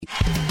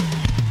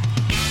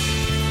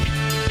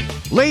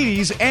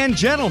Ladies and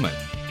gentlemen,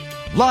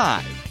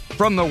 live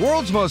from the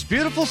world's most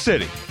beautiful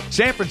city,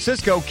 San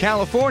Francisco,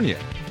 California,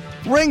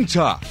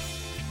 Ringtalk,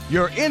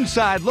 your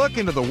inside look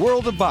into the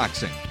world of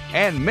boxing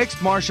and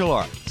mixed martial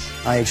arts.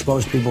 I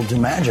expose people to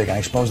magic. I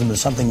expose them to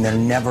something they're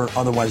never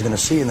otherwise going to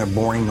see in their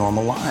boring,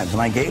 normal lives,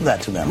 and I gave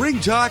that to them.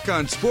 Ringtalk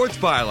on Sports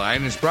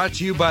Byline is brought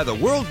to you by the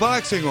World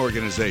Boxing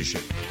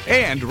Organization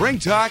and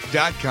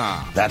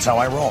Ringtalk.com. That's how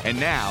I roll. And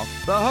now,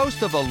 the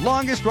host of the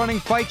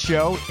longest-running fight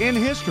show in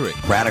history.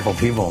 Radical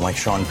people like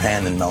Sean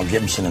Penn and Mel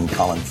Gibson and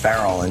Colin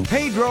Farrell and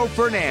Pedro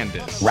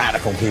Fernandez.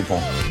 Radical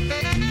people.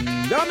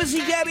 Damas y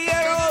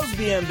caballeros,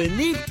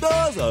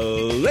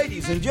 bienvenidos,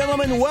 ladies and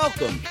gentlemen,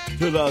 welcome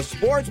to the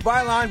Sports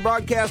Byline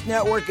Broadcast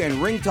Network and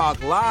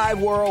Ringtalk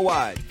Live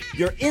Worldwide,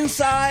 your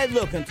inside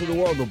look into the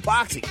world of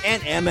boxing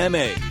and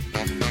MMA.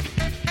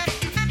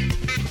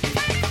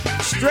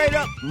 Straight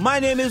up, my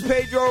name is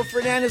Pedro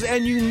Fernandez,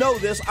 and you know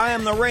this, I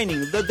am the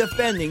reigning, the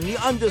defending, the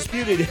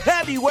undisputed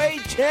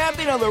heavyweight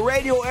champion of the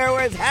radio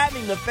airwaves,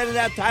 having defended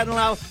that title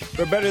now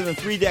for better than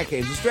 3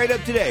 decades. And straight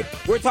up today,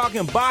 we're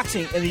talking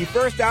boxing in the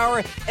first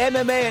hour,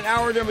 MMA in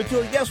hour number 2,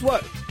 and guess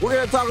what? We're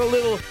going to talk a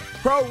little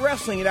pro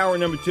wrestling in hour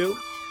number 2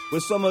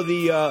 with some of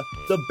the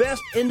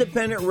best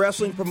independent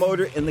wrestling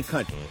promoter in the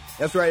country.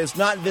 That's right, it's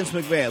not Vince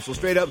McMahon. So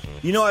straight up,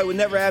 you know I would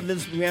never have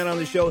Vince McMahon on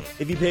the show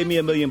if he paid me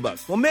 $1 million.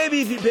 Well,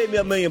 maybe if he paid me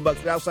 $1 million,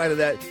 but outside of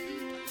that,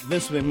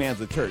 Vince McMahon's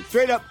a turd.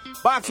 Straight up,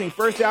 boxing,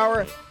 first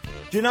hour,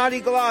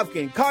 Gennady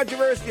Golovkin.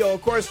 Controversial,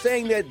 of course,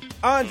 saying that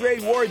Andre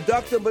Ward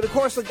ducked him, but of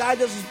course the guy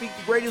doesn't speak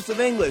the greatest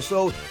of English,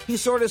 so he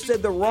sort of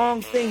said the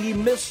wrong thing. He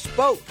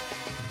misspoke,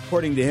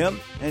 according to him,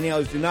 and he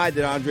was denied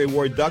that Andre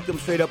Ward ducked him.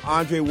 Straight up,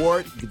 Andre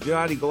Ward,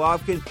 Gennady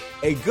Golovkin,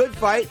 a good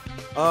fight,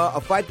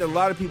 a fight that a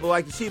lot of people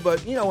like to see,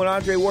 but, you know, when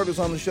Andre Ward was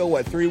on the show,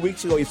 3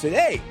 weeks ago, he said,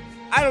 hey,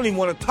 I don't even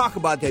want to talk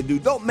about that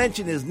dude. Don't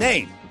mention his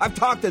name. I've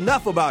talked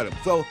enough about him.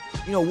 So,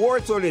 you know,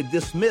 Ward sort of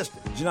dismissed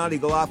Gennady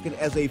Golovkin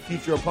as a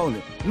future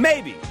opponent.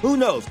 Maybe. Who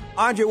knows?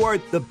 Andre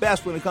Ward, the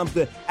best when it comes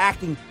to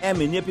acting and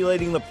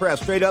manipulating the press.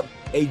 Straight up,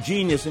 a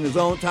genius in his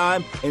own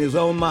time and his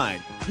own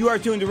mind. You are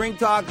tuned to Ring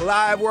Talk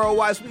Live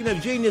Worldwide. Speaking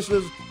of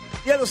geniuses,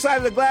 the other side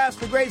of the glass,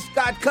 the great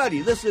Scott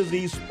Cuddy. This is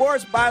the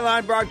Sports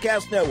Byline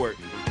Broadcast Network.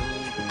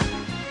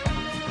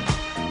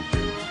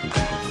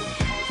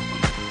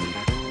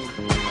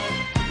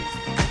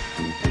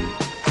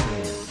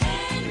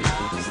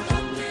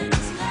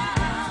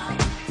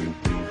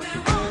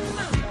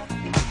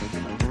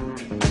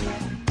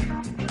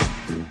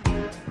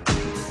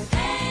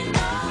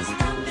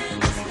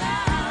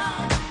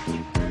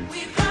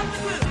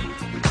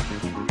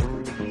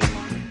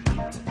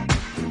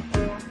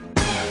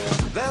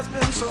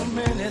 So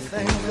many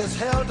things that's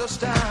held us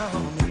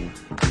down,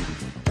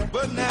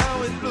 but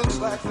now it looks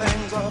like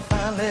things are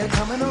finally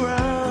coming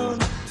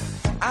around.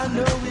 I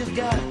know we've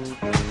got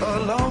a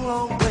long,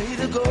 long way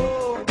to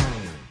go,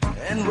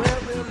 and where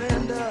we'll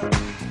end up,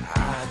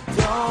 I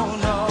don't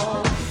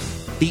know.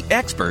 The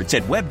experts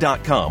at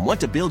Web.com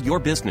want to build your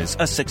business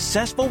a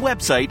successful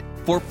website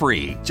for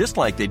free, just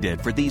like they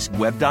did for these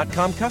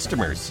Web.com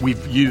customers.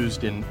 We've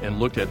used and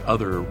looked at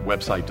other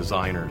website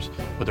designers,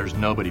 but there's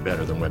nobody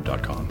better than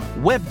Web.com.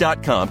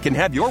 Web.com can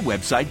have your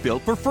website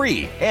built for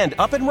free and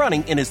up and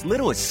running in as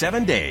little as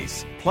 7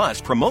 days.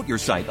 Plus, promote your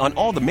site on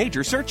all the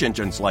major search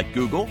engines like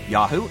Google,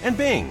 Yahoo, and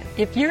Bing.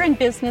 If you're in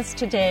business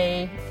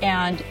today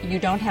and you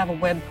don't have a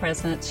web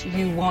presence,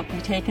 you won't be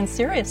taken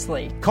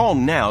seriously. Call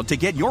now to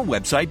get your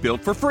website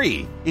built for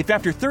free. If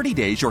after 30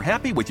 days you're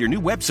happy with your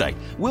new website,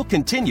 we'll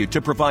continue to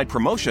provide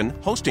promotion,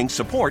 hosting,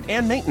 support,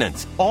 and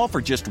maintenance, all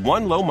for just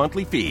one low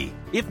monthly fee.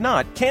 If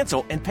not,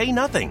 cancel and pay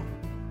nothing.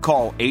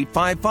 Call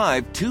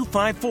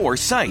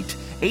 855-254-SITE,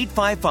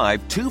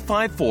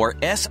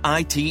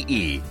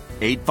 855-254-SITE.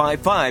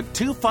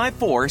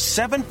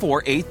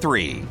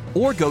 855-254-7483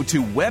 or go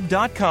to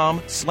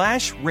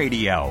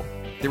web.com/radio.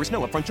 There is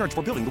no upfront charge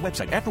for building the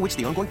website, after which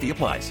the ongoing fee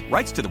applies.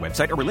 Rights to the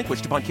website are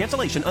relinquished upon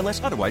cancellation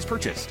unless otherwise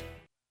purchased.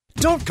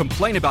 Don't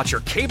complain about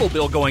your cable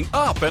bill going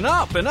up and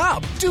up and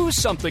up. Do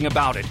something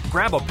about it.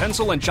 Grab a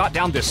pencil and jot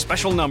down this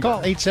special number.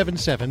 Call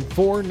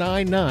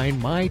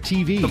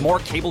 877-499-MY-TV. The more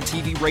cable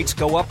TV rates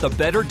go up, the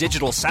better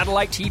digital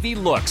satellite TV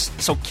looks.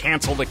 So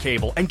cancel the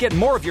cable and get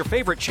more of your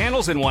favorite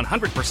channels in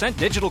 100%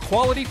 digital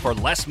quality for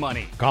less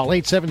money. Call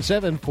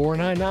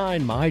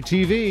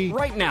 877-499-MY-TV.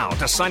 Right now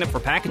to sign up for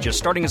packages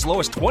starting as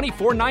low as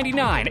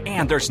 $24.99.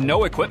 And there's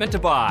no equipment to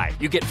buy.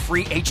 You get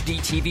free HD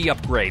TV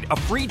upgrade, a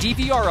free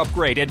DVR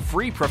upgrade, and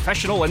free professional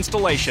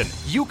installation.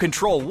 You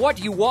control what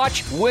you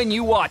watch when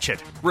you watch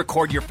it.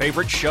 Record your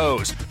favorite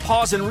shows.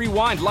 Pause and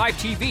rewind live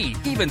TV.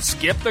 Even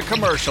skip the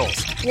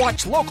commercials.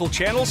 Watch local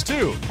channels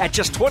too. At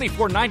just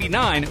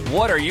 $24.99,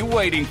 what are you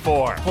waiting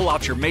for? Pull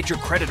out your major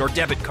credit or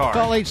debit card.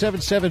 Call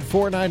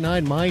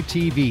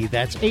 877-499-MY-TV.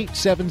 That's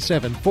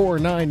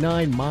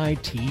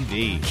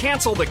 877-499-MY-TV.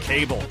 Cancel the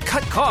cable,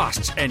 cut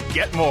costs, and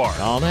get more.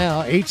 Call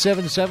now,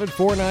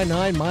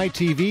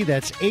 877-499-MY-TV.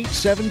 That's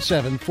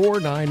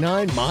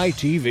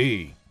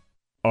 877-499-MY-TV.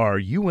 Are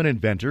you an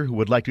inventor who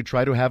would like to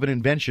try to have an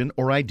invention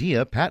or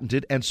idea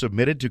patented and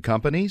submitted to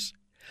companies?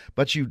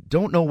 but you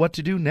don't know what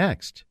to do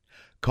next.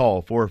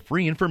 Call for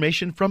free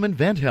information from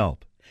InventHelp.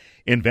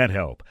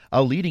 InventHelp,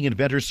 a leading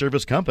inventor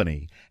service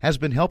company, has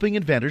been helping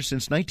inventors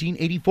since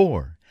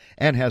 1984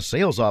 and has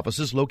sales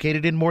offices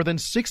located in more than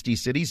 60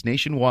 cities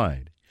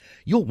nationwide.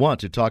 You'll want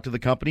to talk to the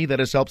company that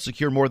has helped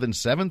secure more than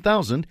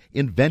 7,000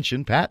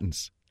 invention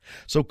patents.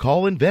 So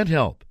call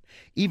InventHelp.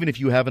 Even if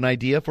you have an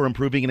idea for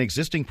improving an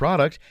existing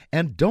product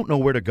and don't know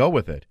where to go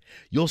with it,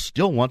 you'll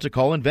still want to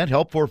call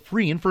InventHelp for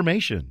free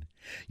information.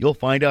 You'll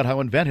find out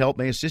how InventHelp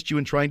may assist you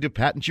in trying to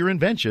patent your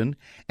invention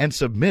and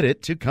submit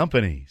it to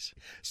companies.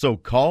 So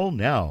call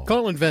now.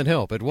 Call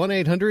InventHelp at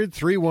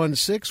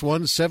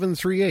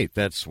 1-800-316-1738.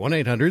 That's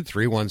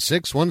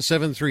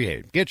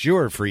 1-800-316-1738. Get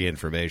your free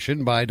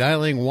information by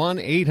dialing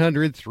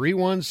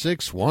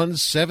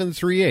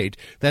 1-800-316-1738.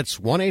 That's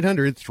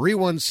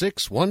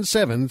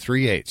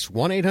 1-800-316-1738.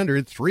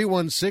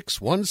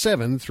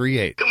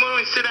 1-800-316-1738. Come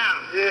on, sit down.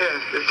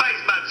 Yeah. The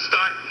fight's about to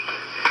start.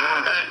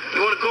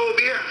 You want a cold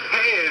beer?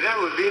 Hey, that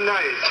would be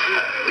nice.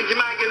 Would you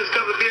mind getting us a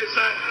couple of beers,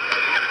 son?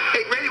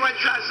 Hey, Grady, why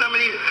don't you try some of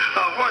these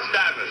horse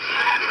divers?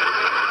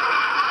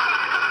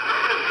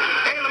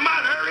 Hey,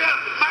 Lamont, hurry up.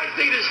 The fight's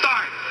need to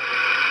start.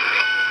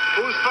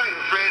 Who's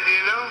fighting, Fred? Do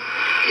you know?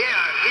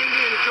 Yeah,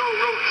 Indian Joe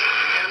Roach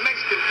and a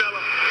Mexican fella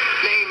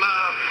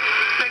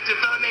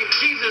named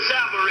Jesus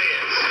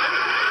Alvarez.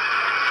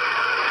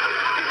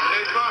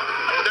 Hey, Bob,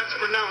 that's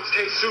pronounced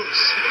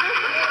Jesus.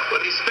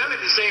 Well, he spelled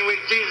it the same way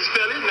Jesus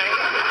spelled his name.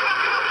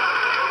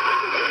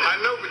 I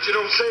know, but you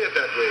don't say it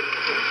that way.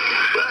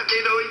 Well, if they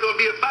know he's going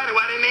to be a fighter,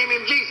 why they name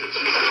him Jesus?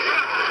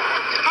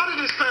 How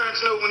did his parents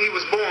know when he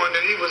was born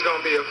that he was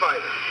going to be a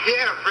fighter?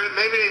 Yeah, Fred,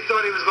 maybe they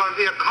thought he was going to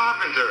be a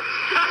carpenter.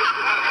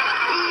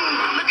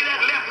 Ooh, look at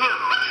that left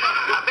hook.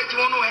 I bet you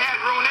won't know hair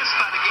grow in that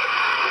spot again.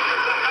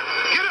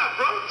 Get up,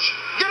 Roach.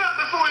 Get up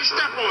before he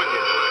step on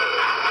you.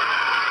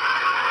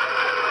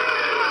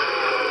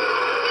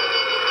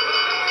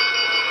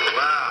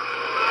 Wow,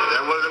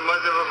 that wasn't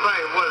much of a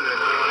fight, was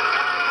it?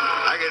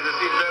 I get to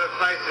see better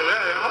fights than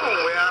that at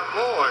home where I'm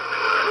born.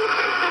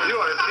 You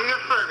ought to see the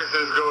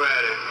Fergusons go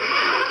at it.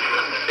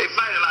 They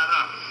fight a lot,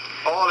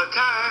 huh? All the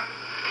time.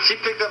 She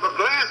picked up a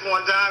glass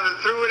one time and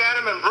threw it at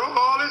him and broke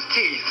all his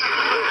teeth.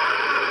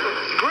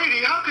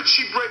 Grady, how could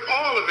she break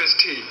all of his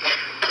teeth?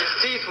 His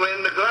teeth were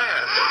in the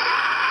glass.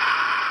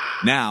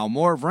 Now,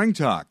 more of Ring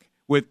Talk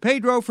with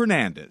Pedro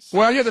Fernandez.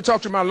 Well, you have to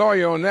talk to my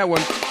lawyer on that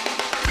one.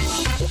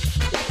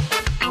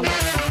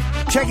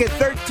 Check it,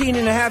 13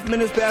 and a half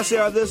minutes past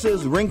the hour. This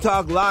is Ring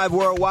Talk live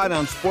worldwide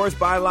on Sports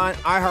Byline,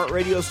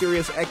 iHeartRadio,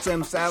 Sirius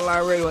XM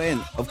Satellite Radio, and,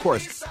 of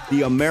course,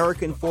 the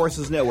American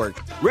Forces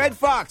Network. Red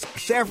Fox,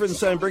 Sanford and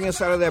Son, bring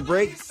us out of that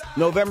break.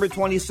 November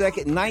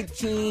 22nd,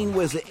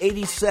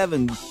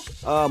 1987.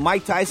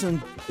 Mike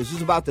Tyson is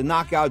just about to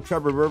knock out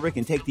Trevor Berbick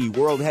and take the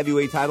world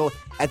heavyweight title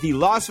at the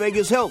Las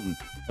Vegas Hilton,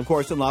 of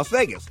course, in Las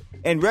Vegas.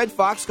 And Red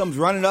Fox comes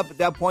running up at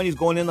that point. He's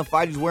going in the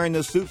fight. He's wearing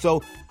this suit.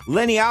 So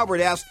Lenny Albert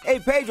asks, hey,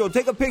 Pedro,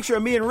 take a picture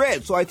of me in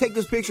red. So I take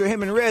this picture of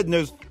him in red, and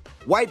there's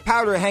white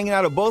powder hanging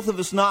out of both of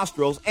his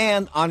nostrils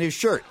and on his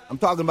shirt. I'm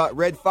talking about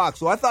Red Fox.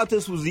 So I thought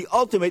this was the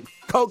ultimate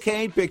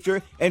cocaine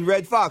picture in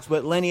Red Fox.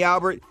 But Lenny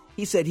Albert,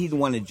 he said he didn't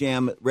want to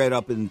jam Red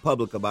up in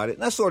public about it.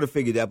 And I sort of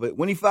figured that. But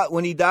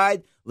when he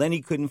died, Lenny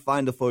couldn't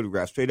find the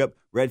photograph. Straight up,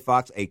 Red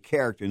Fox, a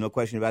character, no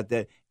question about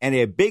that. And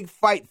a big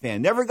fight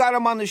fan. Never got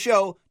him on the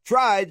show.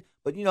 Tried.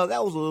 But,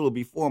 that was a little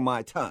before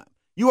my time.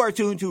 You are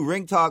tuned to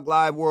Ring Talk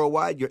Live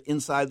Worldwide, your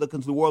inside look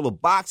into the world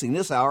of boxing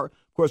this hour.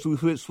 Of course,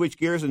 we switch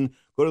gears and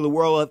go to the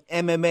world of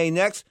MMA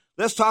next.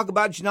 Let's talk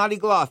about Gennady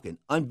Golovkin,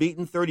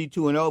 unbeaten,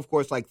 32-0, of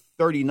course, like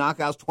 30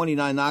 knockouts,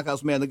 29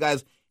 knockouts. Man, the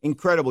guy's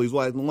incredible. He's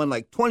won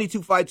like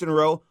 22 fights in a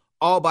row,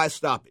 all by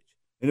stoppage.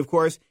 And, of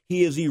course,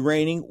 he is the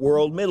reigning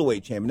world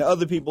middleweight champion. Now,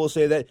 other people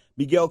say that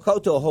Miguel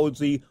Cotto holds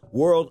the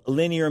world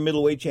linear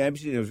middleweight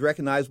championship. It was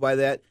recognized by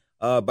that.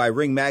 By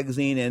Ring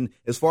Magazine, and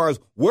as far as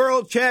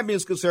world champion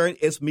is concerned,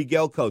 it's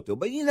Miguel Cotto.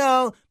 But,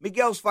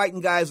 Miguel's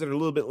fighting guys that are a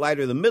little bit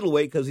lighter than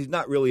middleweight because he's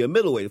not really a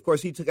middleweight. Of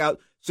course, he took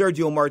out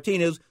Sergio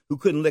Martinez, who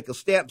couldn't lick a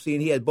stamp,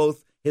 seeing he had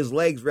both his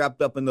legs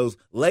wrapped up in those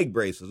leg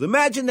braces.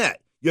 Imagine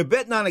that. You're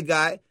betting on a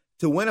guy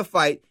to win a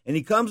fight, and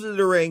he comes into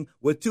the ring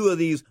with two of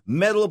these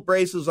metal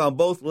braces on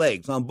both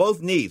legs, on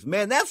both knees.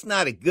 Man, that's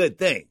not a good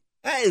thing.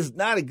 That is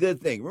not a good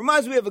thing.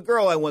 Reminds me of a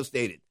girl I once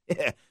dated.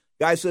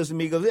 Guy says to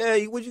me, he goes,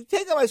 hey, would you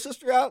take my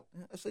sister out?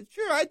 I said,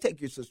 sure, I'd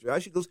take your sister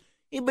out. She goes,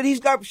 yeah, but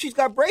she's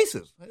got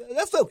braces.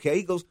 That's okay.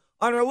 He goes,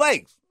 on her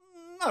legs.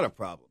 Not a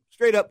problem.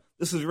 Straight up,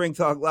 this is Ring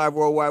Talk Live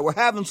Worldwide. We're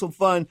having some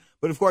fun.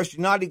 But, of course,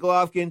 Gennady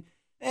Golovkin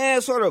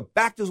sort of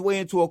backed his way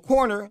into a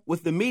corner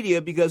with the media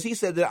because he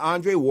said that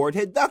Andre Ward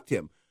had ducked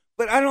him.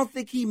 But I don't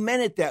think he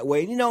meant it that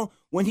way.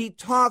 When he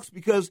talks,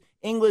 because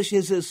English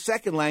is his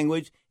second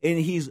language, and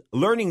he's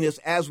learning this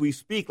as we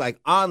speak, like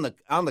on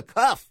the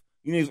cuff.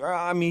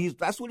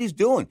 That's what he's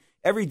doing.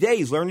 Every day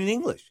he's learning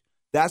English.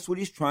 That's what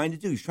he's trying to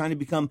do. He's trying to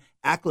become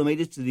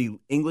acclimated to the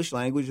English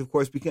language, of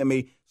course, become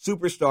a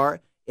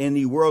superstar in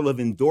the world of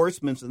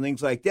endorsements and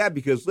things like that.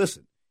 Because,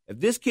 listen, if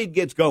this kid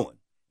gets going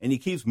and he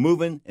keeps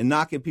moving and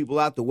knocking people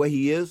out the way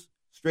he is,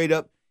 straight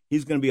up,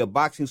 he's going to be a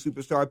boxing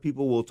superstar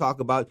people will talk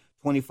about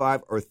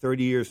 25 or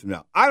 30 years from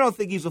now. I don't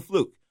think he's a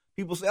fluke.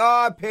 People say,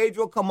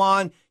 Pedro, come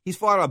on. He's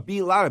fought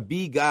a lot of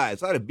B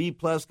guys, a lot of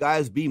B-plus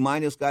guys,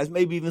 B-minus guys,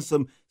 maybe even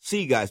some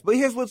C guys. But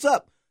here's what's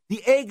up.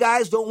 The A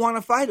guys don't want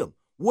to fight him.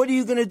 What are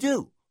you going to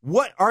do?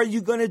 What are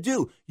you going to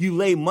do? You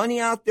lay money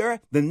out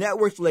there. The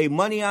networks lay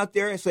money out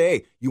there and say,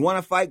 hey, you want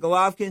to fight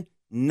Golovkin?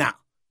 Nah.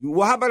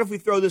 Well, how about if we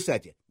throw this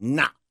at you?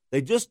 Nah.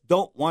 They just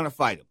don't want to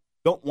fight him.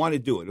 Don't want to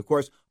do it. Of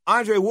course,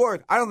 Andre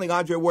Ward, I don't think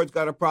Andre Ward's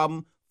got a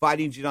problem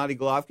fighting Gennady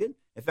Golovkin.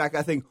 In fact,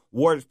 I think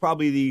Ward is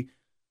probably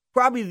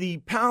the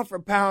pound for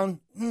pound,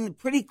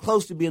 pretty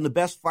close to being the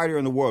best fighter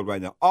in the world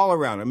right now, all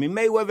around. I mean,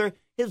 Mayweather,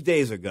 his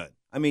days are good.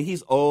 I mean,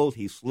 he's old,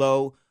 he's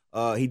slow,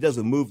 he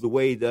doesn't move the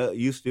way he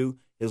used to.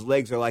 His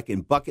legs are like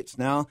in buckets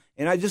now,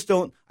 and I just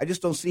don't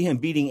see him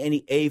beating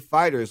any A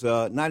fighters,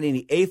 not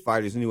any A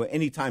fighters anyway,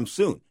 anytime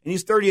soon. And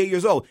he's 38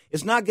 years old.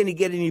 It's not going to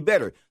get any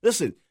better.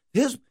 Listen,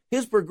 his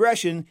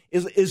progression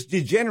is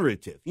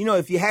degenerative. You know,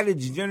 if you had a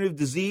degenerative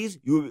disease,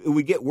 it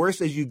would get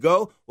worse as you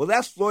go. Well,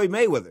 that's Floyd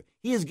Mayweather.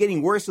 He is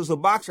getting worse as a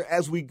boxer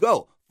as we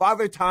go.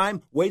 Father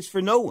Time waits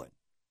for no one.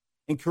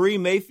 And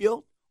Kareem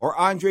Mayfield or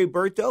Andre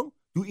Berto,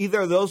 do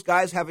either of those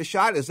guys have a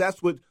shot? As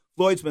that's what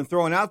Floyd's been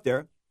throwing out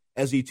there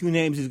as the two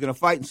names he's going to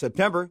fight in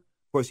September.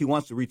 Of course, he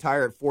wants to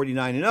retire at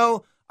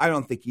 49-0. I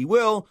don't think he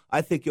will.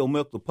 I think he'll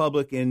milk the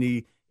public and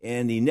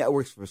the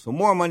networks for some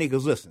more money.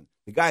 Because listen,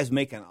 the guy's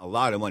making a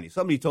lot of money.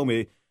 Somebody told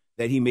me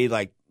that he made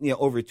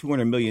over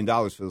 $200 million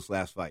for this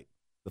last fight.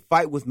 The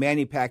fight with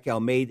Manny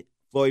Pacquiao made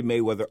Floyd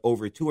Mayweather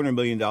over $200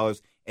 million.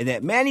 And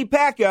that Manny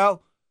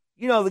Pacquiao,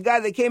 the guy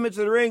that came into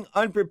the ring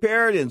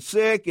unprepared and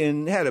sick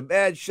and had a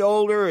bad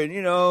shoulder. And,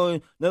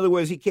 in other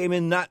words, he came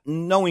in not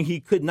knowing he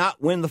could not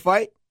win the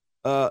fight.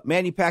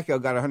 Manny Pacquiao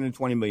got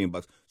 $120 million.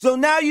 So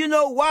now you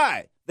know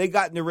why they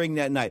got in the ring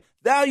that night.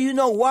 Now you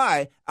know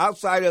why,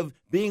 outside of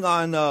being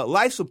on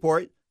life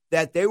support,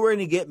 that they were going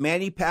to get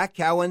Manny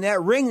Pacquiao in that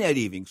ring that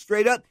evening.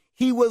 Straight up,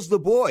 he was the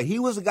boy. He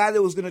was the guy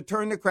that was going to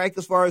turn the crank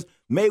as far as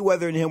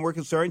Mayweather and him were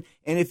concerned.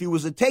 And if he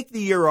was to take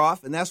the year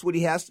off, and that's what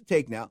he has to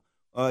take now,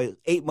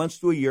 8 months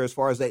to a year as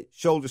far as that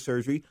shoulder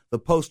surgery, the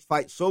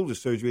post-fight shoulder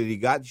surgery that he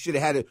got. He should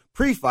have had it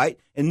pre-fight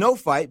and no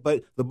fight,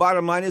 but the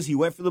bottom line is he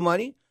went for the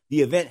money.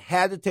 The event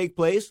had to take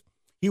place.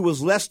 He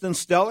was less than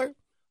stellar.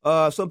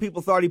 Some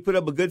people thought he put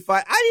up a good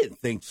fight. I didn't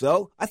think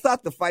so. I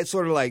thought the fight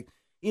sort of like,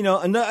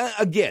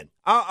 again,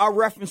 I'll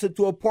reference it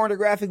to a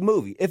pornographic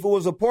movie. If it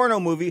was a porno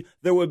movie,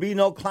 there would be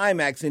no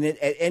climax in it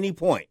at any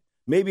point.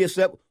 Maybe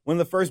except when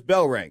the first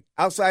bell rang.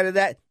 Outside of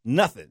that,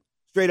 nothing.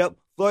 Straight up,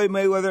 Floyd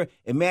Mayweather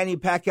and Manny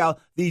Pacquiao,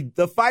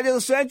 the fight of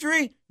the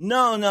century?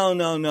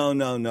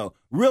 No.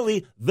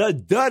 Really, the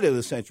dud of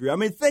the century. I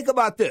mean, think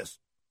about this.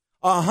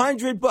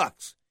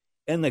 $100.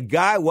 And the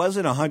guy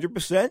wasn't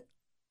 100%.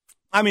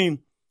 I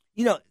mean,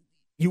 you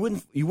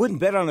wouldn't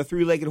bet on a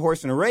three-legged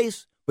horse in a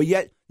race, but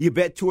yet you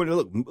bet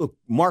 $200. Look,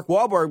 Mark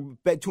Wahlberg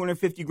bet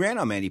 $250,000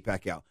 on Manny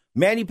Pacquiao.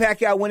 Manny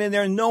Pacquiao went in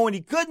there knowing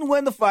he couldn't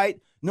win the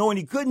fight, knowing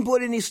he couldn't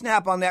put any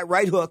snap on that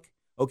right hook.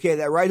 Okay,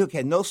 that right hook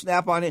had no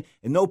snap on it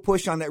and no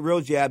push on that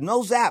real jab,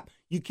 no zap.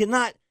 You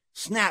cannot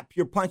snap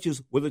your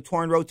punches with a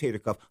torn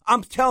rotator cuff.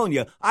 I'm telling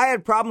you, I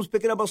had problems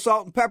picking up a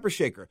salt and pepper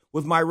shaker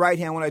with my right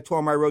hand when I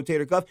tore my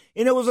rotator cuff,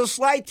 and it was a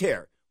slight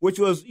tear, which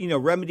was,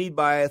 remedied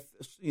by,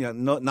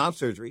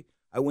 non-surgery.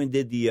 I went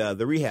and did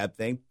the rehab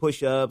thing,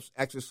 push-ups,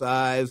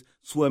 exercise,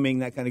 swimming,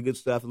 that kind of good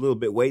stuff, a little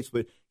bit weights,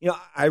 but,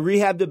 I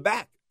rehabbed it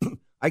back.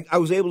 I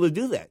was able to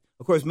do that.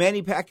 Of course,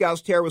 Manny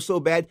Pacquiao's tear was so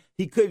bad,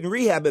 he couldn't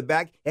rehab it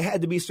back. It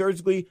had to be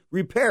surgically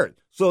repaired.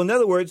 So, in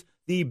other words,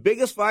 the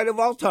biggest fight of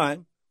all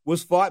time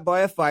was fought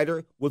by a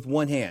fighter with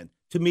one hand.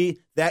 To me,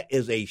 that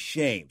is a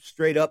shame. A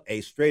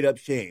straight up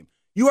shame.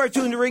 You are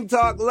tuned to Ring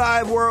Talk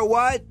Live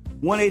Worldwide.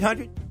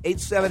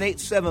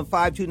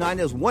 1-800-878-7529.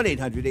 That's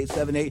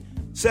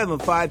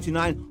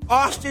 1-800-878-7529.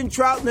 Austin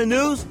Trout in the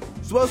news.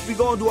 Supposed to be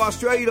going to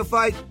Australia to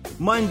fight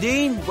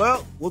Mundine.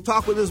 Well, we'll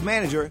talk with his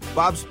manager,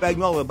 Bob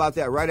Spagnola, about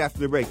that right after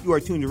the break. You are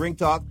tuned to Ring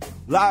Talk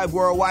Live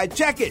Worldwide.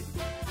 Check it.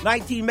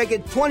 19, make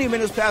it 20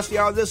 minutes past the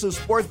hour. This is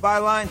Sports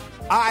Byline,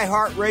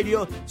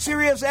 iHeartRadio,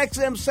 Sirius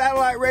XM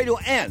Satellite Radio,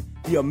 and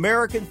the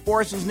American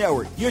Forces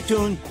Network. You're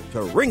tuned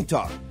to Ring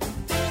Talk.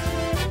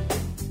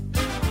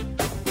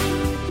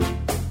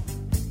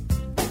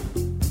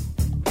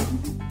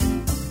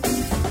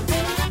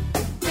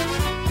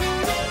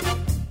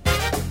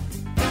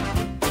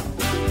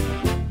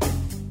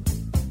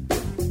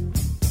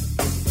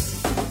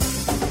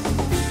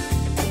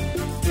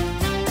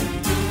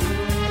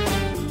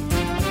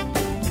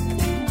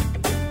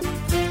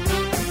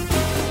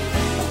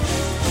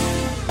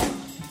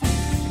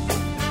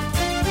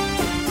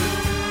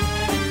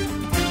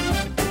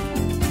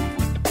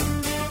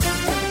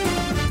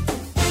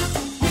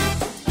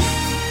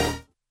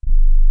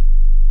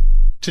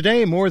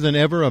 Today, more than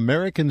ever,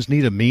 Americans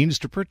need a means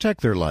to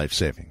protect their life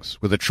savings.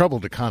 With a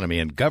troubled economy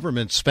and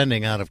government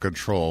spending out of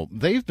control,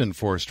 they've been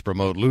forced to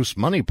promote loose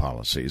money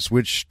policies,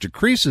 which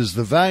decreases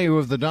the value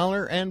of the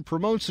dollar and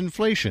promotes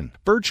inflation.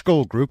 Birch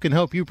Gold Group can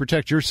help you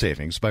protect your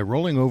savings by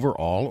rolling over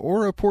all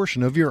or a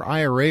portion of your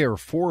IRA or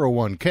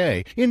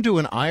 401k into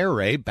an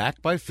IRA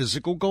backed by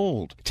physical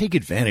gold. Take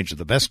advantage of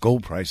the best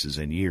gold prices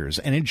in years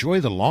and enjoy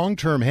the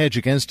long-term hedge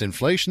against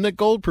inflation that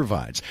gold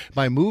provides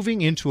by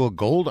moving into a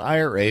gold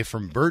IRA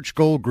from Birch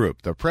Gold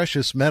Group, the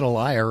precious metal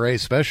IRA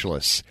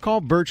specialists.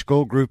 Call Birch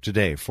Gold Group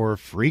today for a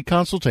free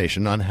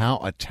consultation on how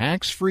a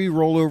tax-free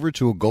rollover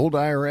to a gold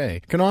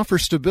IRA can offer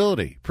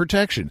stability,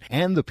 protection,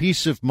 and the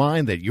peace of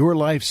mind that your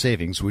life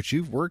savings, which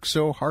you've worked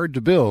so hard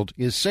to build,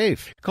 is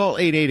safe. Call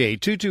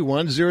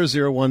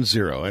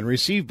 888-221-0010 and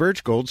receive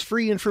Birch Gold's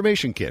free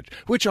information kit,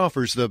 which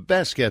offers the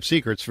best-kept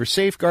secrets for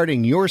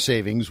safeguarding your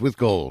savings with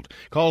gold.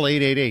 Call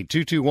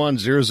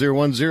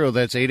 888-221-0010.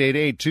 That's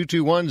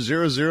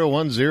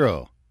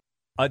 888-221-0010.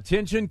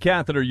 Attention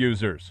catheter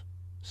users.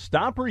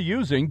 Stop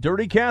reusing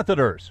dirty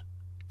catheters.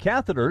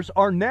 Catheters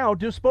are now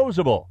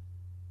disposable.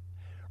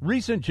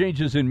 Recent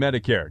changes in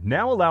Medicare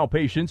now allow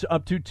patients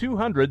up to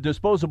 200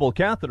 disposable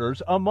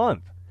catheters a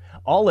month,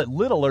 all at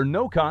little or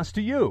no cost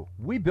to you.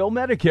 We bill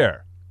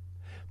Medicare.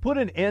 Put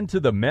an end to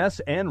the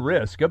mess and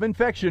risk of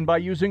infection by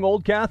using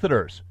old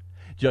catheters.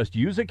 Just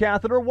use a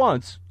catheter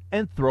once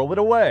and throw it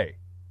away.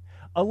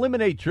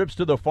 Eliminate trips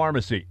to the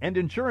pharmacy and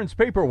insurance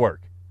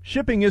paperwork.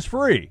 Shipping is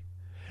free.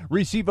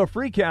 Receive a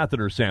free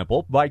catheter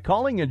sample by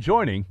calling and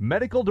joining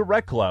Medical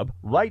Direct Club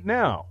right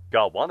now.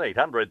 Call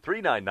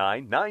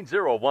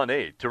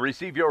 1-800-399-9018 to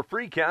receive your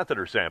free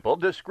catheter sample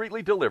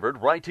discreetly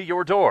delivered right to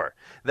your door.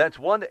 That's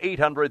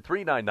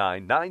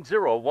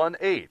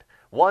 1-800-399-9018.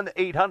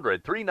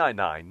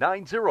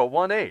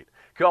 1-800-399-9018.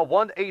 Call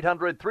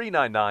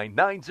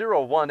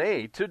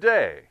 1-800-399-9018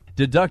 today.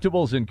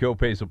 Deductibles and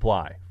copays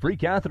apply. Free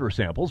catheter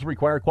samples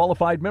require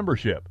qualified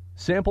membership.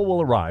 Sample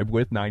will arrive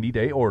with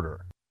 90-day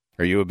order.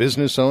 Are you a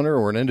business owner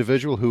or an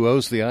individual who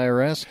owes the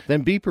IRS?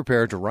 Then be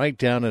prepared to write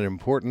down an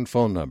important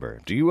phone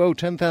number. Do you owe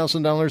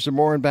 $10,000 or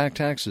more in back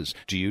taxes?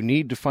 Do you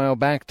need to file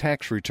back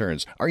tax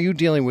returns? Are you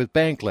dealing with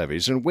bank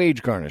levies and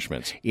wage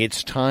garnishments?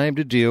 It's time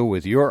to deal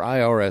with your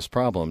IRS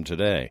problem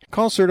today.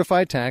 Call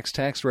Certified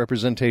Tax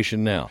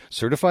Representation now.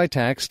 Certified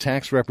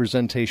Tax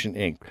Representation,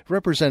 Inc.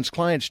 represents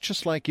clients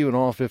just like you in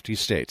all 50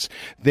 states.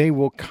 They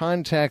will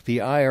contact the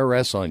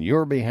IRS on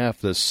your behalf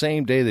the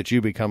same day that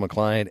you become a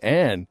client,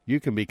 and you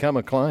can become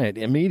a client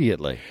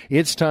immediately.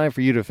 It's time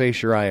for you to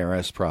face your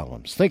IRS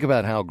problems. Think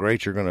about how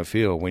great you're going to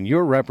feel when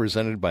you're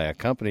represented by a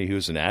company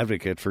who's an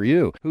advocate for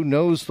you, who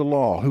knows the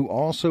law, who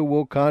also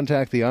will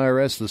contact the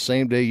IRS the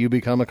same day you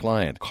become a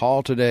client.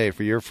 Call today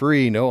for your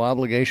free,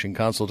 no-obligation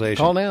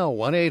consultation. Call now,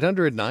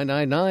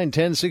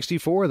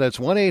 1-800-999-1064. That's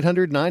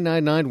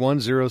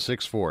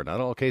 1-800-999-1064.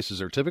 Not all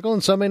cases are typical,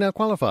 and some may not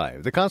qualify.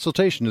 The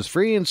consultation is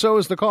free, and so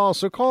is the call,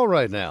 so call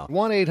right now.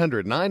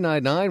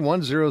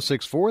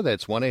 1-800-999-1064.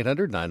 That's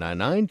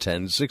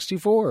 1-800-999-1064.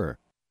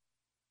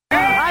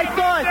 I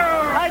thought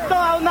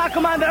I would knock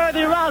him on the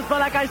early rounds, but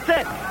like I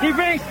said, he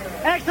brings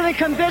excellent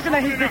condition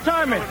and he's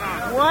determined.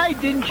 Why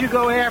didn't you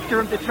go after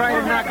him to try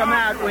to knock him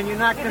out when you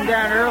knocked him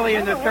down early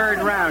in the third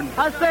round?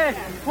 I said,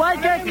 why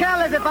get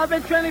careless if I've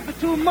been training for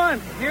 2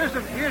 months? Here's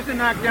the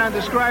knockdown.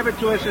 Describe it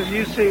to us as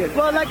you see it.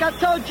 Well, like I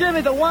told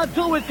Jimmy, the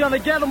 1-2 is going to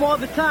get him all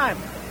the time.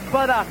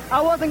 But I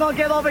wasn't going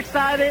to get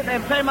overexcited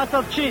and play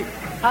myself cheap.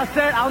 I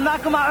said, I'll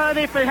knock him out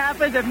early if it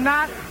happens. If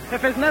not,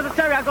 if it's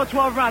necessary, I'll go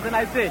 12 rounds, and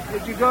I did.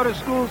 Did you go to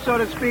school, so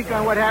to speak,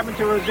 on what happened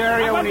to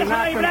Rosario when he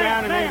knocked him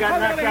down and then got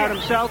knocked out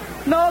himself?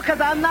 No,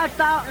 because I knocked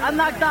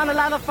down a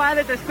lot of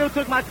fighters that still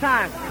took my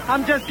time.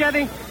 I'm just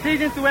getting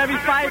seasoned through every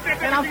fight,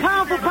 and I'm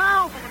pound for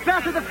pound.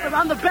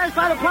 I'm the best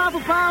fighter pound for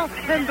pound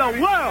in the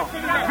world.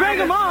 Bring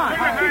him on.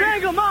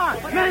 Bring him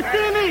on. Man,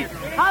 see me.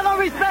 I don't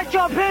respect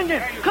your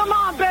opinion. Come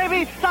on,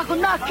 baby. I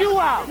can knock you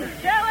out.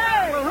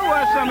 Well, who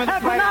are some of the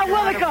but not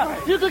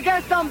Williker. You could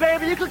get some,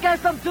 baby. You could get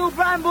some too,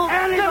 Bramble.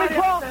 Jimmy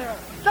Paul.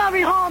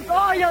 Tommy Holmes.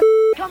 All your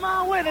come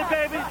on with it,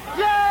 baby.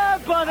 Yeah,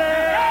 buddy.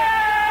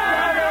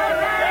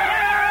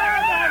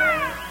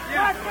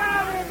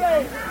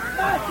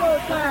 That's your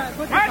time.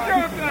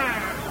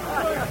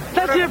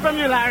 Let's hear from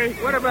you, Larry.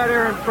 What about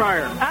Aaron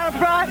Pryor? Aaron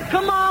Pryor,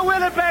 come on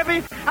with it,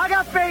 baby. I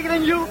got faith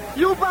in you.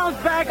 You bounce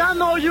back. I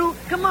know you.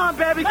 Come on,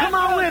 baby. Come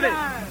on with it.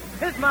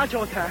 It's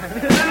macho time.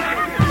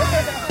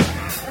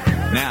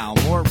 Now,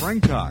 more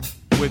Ringtalk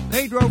with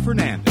Pedro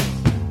Fernandez.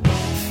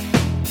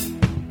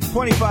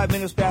 25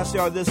 minutes past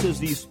the hour. This is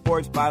the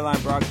Sports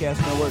Byline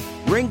Broadcast Network.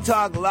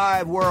 Ringtalk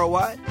Live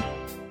Worldwide.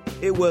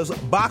 It was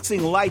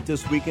boxing light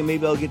this weekend.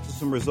 Maybe I'll get to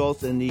some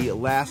results in the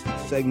last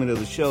segment of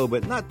the show,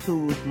 but not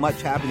too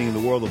much happening in the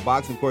world of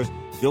boxing. Of course,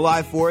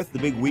 July 4th, the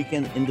big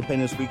weekend,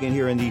 Independence Weekend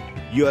here in the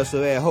US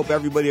of A. I hope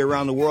everybody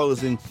around the world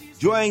is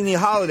enjoying the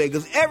holiday,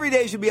 because every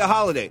day should be a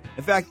holiday.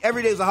 In fact,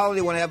 every day is a holiday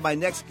when I have my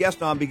next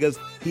guest on, because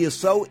he is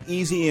so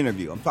easy to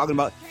interview. I'm talking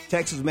about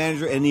Texas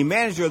manager and the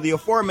manager of the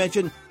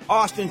aforementioned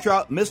Austin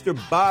Trout, Mr.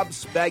 Bob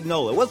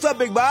Spagnola. What's up,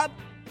 Big Bob?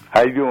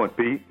 How you doing,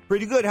 Pete?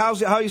 Pretty good. How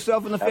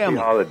yourself and the family? Happy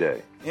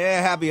holiday.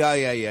 Yeah, happy. Oh,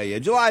 yeah.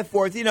 July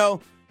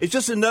 4th, it's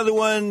just another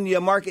one.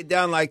 You mark it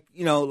down like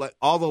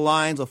all the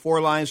lines,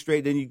 4 lines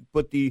straight, then you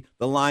put the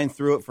line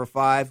through it for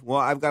 5. Well,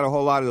 I've got a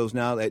whole lot of those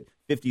now at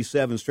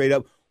 57 straight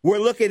up. We're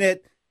looking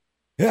at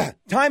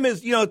time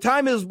is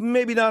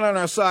maybe not on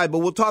our side, but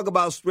we'll talk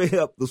about straight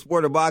up the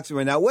sport of boxing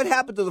right now. What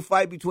happened to the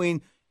fight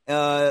between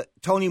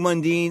Tony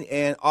Mundine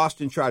and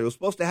Austin Trout? It was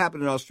supposed to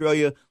happen in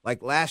Australia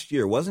like last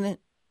year, wasn't it?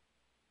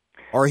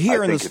 Or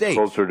here in the States?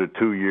 Closer to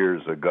 2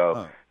 years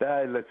ago.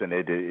 Listen,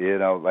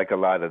 like a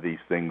lot of these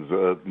things,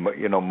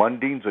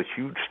 Mundine's a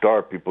huge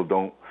star. People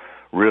don't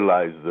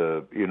realize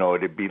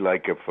it'd be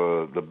like if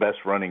the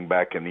best running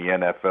back in the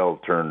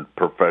NFL turned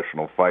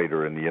professional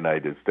fighter in the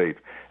United States.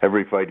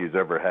 Every fight he's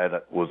ever had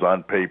was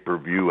on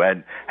pay-per-view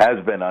and has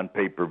been on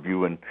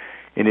pay-per-view in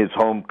his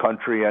home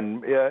country.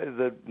 And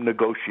the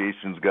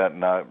negotiations got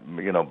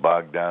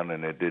bogged down,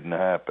 and it didn't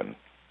happen.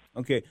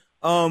 Okay.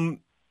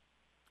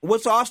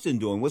 What's Austin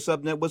doing? What's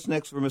up next? What's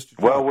next for Mr.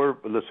 Trout? Well,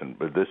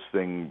 this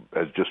thing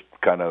has just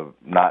kind of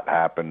not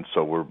happened,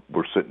 so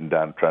we're sitting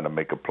down trying to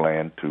make a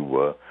plan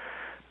to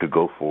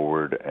go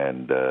forward.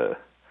 And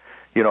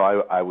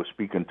I was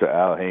speaking to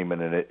Al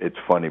Heyman, and it's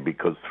funny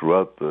because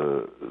throughout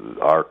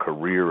our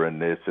career in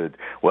this,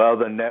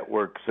 the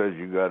network says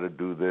you got to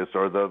do this,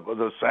 or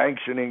the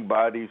sanctioning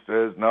body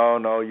says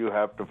no, you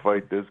have to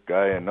fight this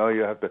guy, and no,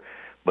 you have to.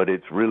 But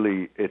it's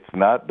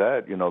not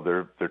that.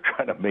 They're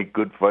trying to make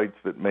good fights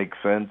that make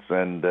sense,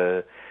 and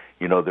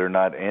they're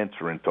not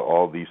answering to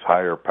all these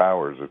higher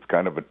powers. It's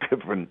kind of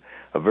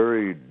a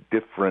very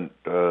different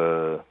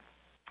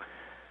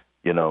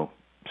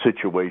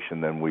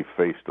situation than we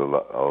faced a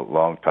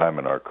long time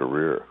in our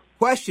career.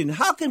 Question: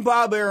 how can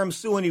Bob Arum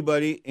sue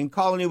anybody and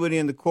call anybody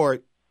into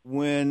court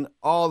when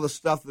all the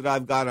stuff that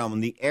I've got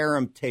on the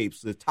Arum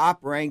tapes, the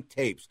top-ranked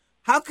tapes?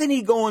 How can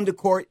he go into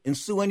court and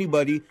sue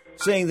anybody,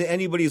 saying that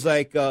anybody's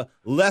like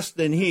less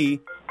than he,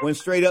 when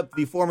straight up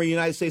the former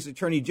United States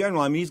Attorney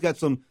General, he's got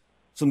some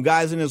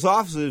guys in his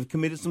office that have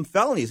committed some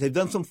felonies. They've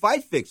done some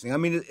fight fixing.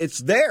 It's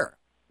there.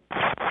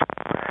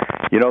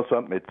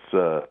 Something,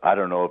 it's, I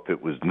don't know if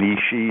it was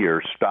Nishi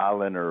or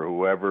Stalin or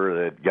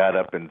whoever that got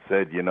up and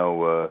said, you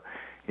tell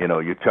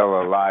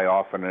a lie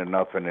often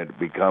enough and it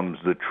becomes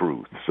the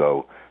truth.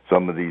 So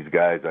some of these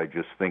guys, I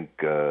just think,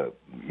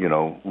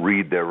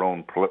 read their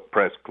own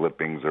press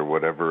clippings or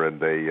whatever,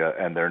 and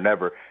they're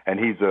never.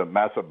 And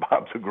Massa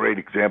Bob's a great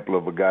example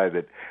of a guy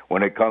that,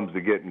 when it comes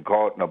to getting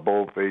caught in a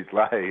bold-faced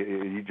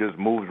lie, he just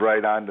moves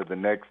right on to the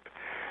next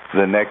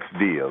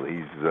deal.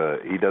 He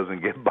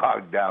doesn't get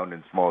bogged down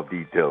in small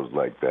details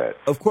like that.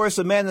 Of course,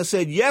 the man that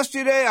said,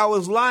 yesterday I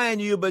was lying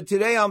to you, but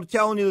today I'm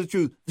telling you the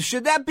truth.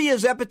 Should that be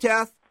his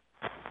epitaph?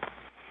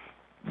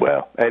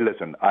 Well, hey,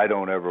 listen, I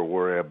don't ever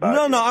worry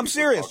about No, I'm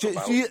serious.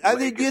 I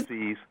think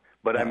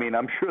but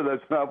I'm sure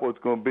that's not what's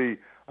going to be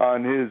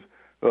on his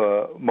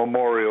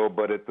memorial,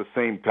 but at the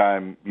same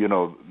time,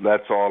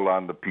 that's all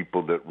on the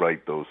people that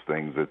write those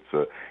things. It's,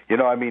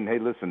 hey,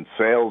 listen,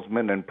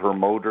 salesman and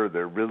promoter,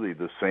 they're really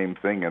the same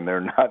thing, and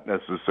they're not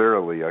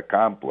necessarily a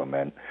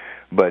compliment,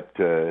 but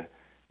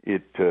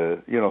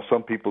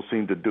some people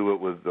seem to do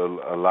it with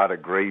a lot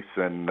of grace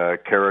and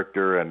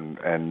character, and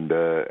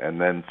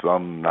then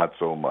some not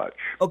so much.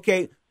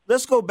 Okay,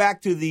 let's go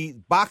back to the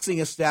boxing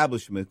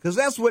establishment, because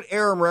that's what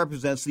Arum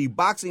represents, the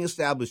boxing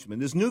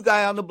establishment. This new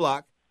guy on the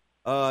block,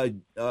 Al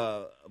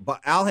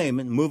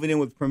Heyman, moving in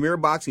with premier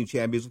boxing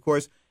champions. Of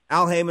course,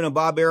 Al Heyman and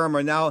Bob Arum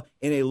are now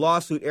in a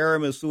lawsuit.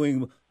 Arum is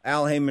suing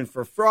Al Heyman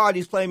for fraud.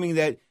 He's claiming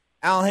that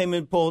Al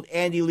Heyman pulled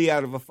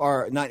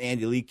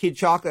Kid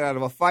Chocolate out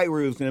of a fight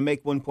where he was going to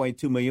make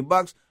 $1.2 million.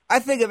 I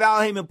think if Al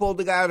Heyman pulled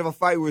the guy out of a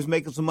fight where he was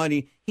making some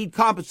money, he'd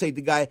compensate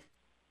the guy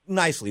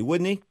nicely,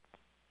 wouldn't he?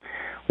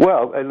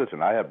 Well, hey,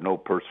 listen, I have no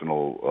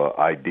personal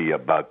idea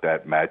about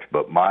that match,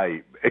 but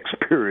my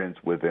experience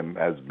with him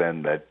has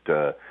been that,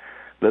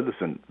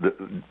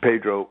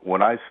 Pedro,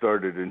 when I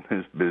started in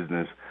this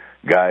business,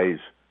 guys,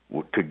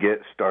 to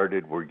get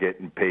started, were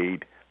getting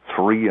paid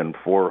 $300 and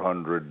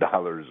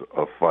 $400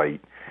 a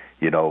fight,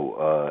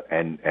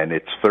 and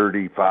it's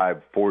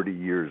 35, 40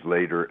 years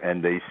later,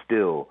 and they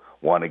still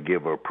want to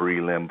give a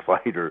prelim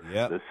fighter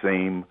the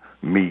same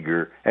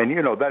meager. And,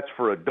 that's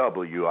for a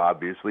W,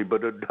 obviously,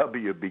 but a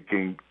W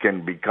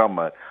can become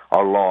a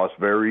loss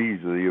very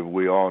easily, as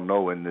we all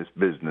know in this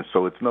business.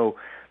 So it's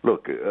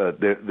look,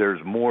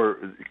 there's more,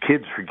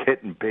 kids are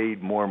getting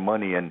paid more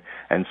money, and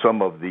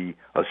some of the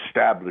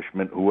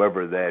establishment,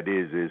 whoever that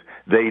is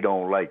they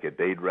don't like it.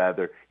 They'd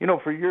rather,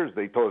 for years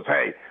they told us,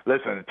 hey,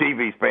 listen, the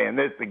TV's paying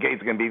this, the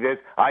gate's going to be this,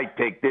 I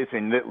take this,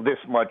 and this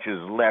much is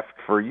left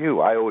for you.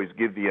 I always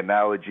give the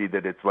analogy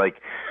that it's like,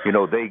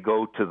 they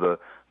go to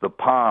the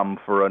Palm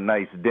for a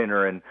nice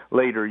dinner, and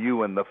later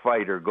you and the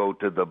fighter go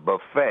to the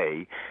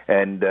buffet,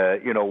 and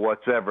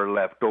what's ever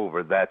left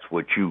over, that's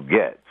what you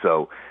get.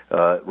 So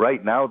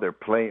right now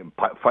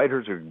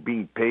fighters are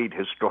being paid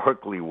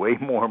historically way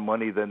more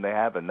money than they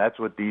have, and that's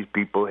what these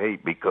people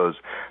hate, because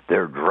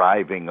they're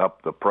driving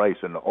up the price.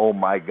 And oh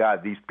my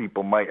God, these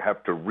people might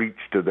have to reach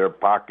to their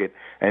pocket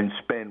and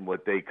spend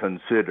what they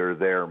consider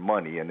their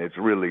money, and it's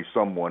really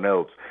someone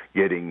else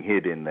getting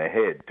hit in the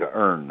head to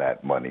earn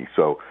that money.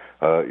 So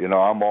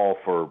I'm all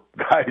for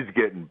guys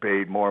getting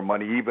paid more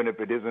money, even if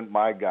it isn't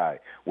my guy.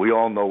 We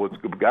all know what's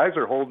good. Guys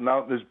are holding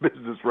out in this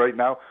business right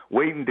now,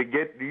 waiting to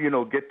get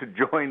to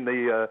join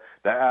the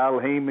Al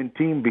Heyman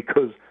team,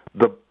 because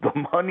the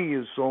money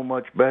is so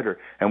much better.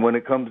 And when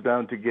it comes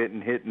down to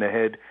getting hit in the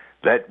head,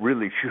 that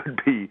really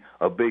should be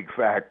a big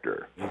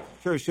factor.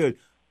 Sure should.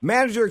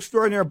 Manager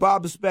extraordinaire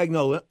Bob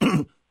Spagnola,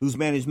 who's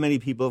managed many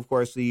people, of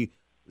course, the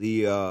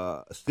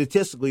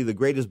statistically the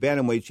greatest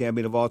bantamweight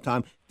champion of all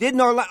time. Didn't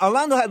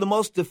Orlando had the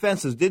most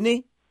defenses, didn't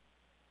he?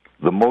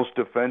 The most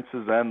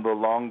defenses and the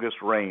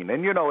longest reign.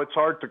 And, it's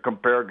hard to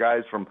compare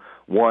guys from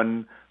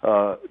one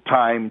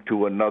time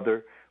to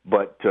another.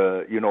 But,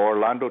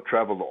 Orlando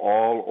traveled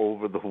all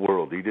over the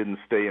world. He didn't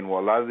stay in.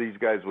 Well, a lot of these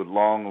guys with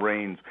long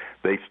reigns,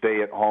 they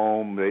stay at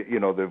home.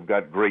 They've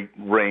got great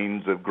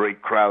reigns of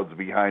great crowds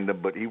behind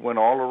them. But he went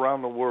all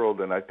around the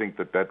world, and I think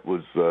that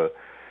was,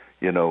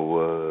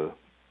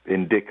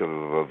 indicative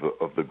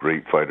of the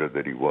great fighter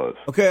that he was.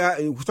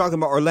 Okay, we're talking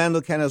about Orlando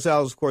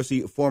Canizales, of course,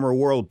 the former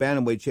world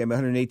bantamweight champion,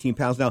 118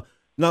 pounds.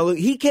 Now,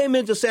 he came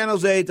into San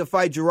Jose to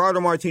fight Gerardo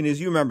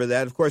Martinez. You remember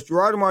that. Of course,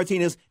 Gerardo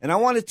Martinez, and I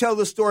want to tell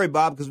this story,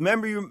 Bob, because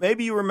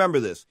maybe you remember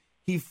this.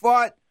 He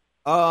fought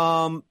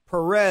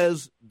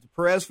Perez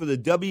for the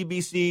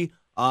WBC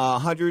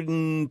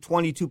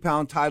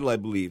 122-pound title, I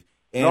believe.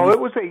 And no, it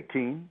was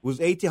 18. It was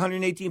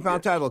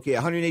 118-pound title. Okay,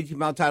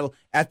 118-pound title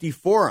at the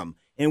Forum.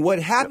 And what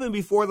happened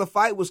before the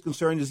fight was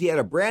concerned is he had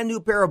a brand-new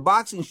pair of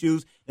boxing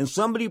shoes, and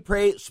somebody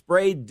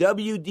sprayed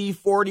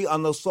WD-40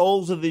 on the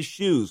soles of his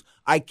shoes.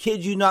 I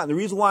kid you not. And the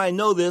reason why I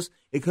know this is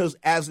because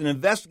as an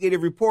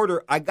investigative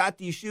reporter, I got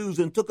these shoes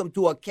and took them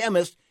to a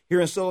chemist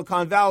here in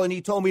Silicon Valley, and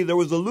he told me there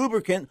was a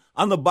lubricant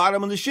on the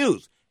bottom of the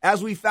shoes.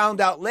 As we found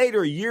out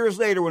later, years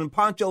later, when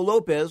Pancho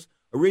Lopez,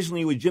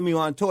 originally with Jimmy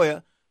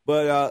Montoya,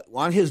 but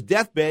on his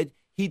deathbed,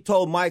 he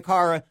told Mike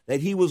Hara that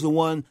he was the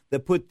one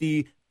that put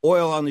the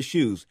oil on the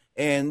shoes.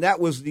 And that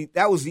was the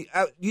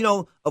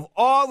of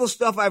all the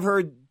stuff I've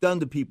heard done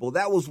to people,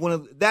 that was one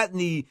of that and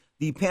the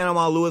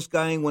Panama Lewis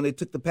guy when they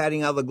took the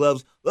padding out of the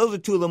gloves. Those are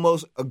two of the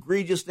most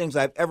egregious things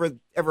I've ever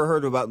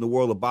heard about in the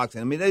world of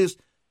boxing. I mean, they just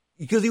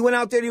because he went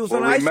out there and he was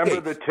on ice skates.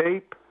 Remember the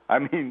tape? I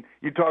mean,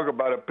 you talk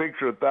about a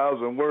picture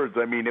 1,000 words.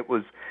 I mean, it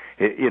was,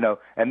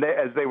 and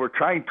as they were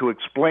trying to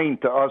explain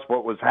to us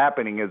what was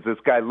happening, is this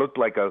guy looked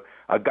like a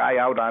guy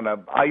out on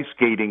an ice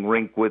skating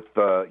rink with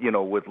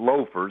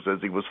loafers as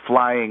he was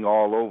flying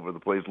all over the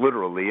place,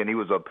 literally, and he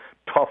was a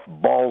tough,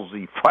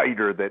 ballsy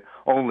fighter that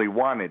only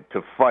wanted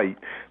to fight,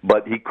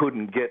 but he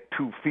couldn't get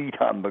 2 feet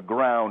on the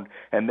ground,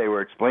 and they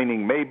were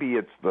explaining maybe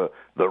it's the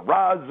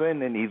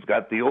rosin, and he's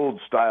got the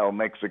old-style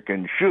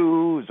Mexican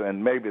shoes,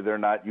 and maybe they're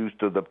not used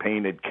to the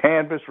painted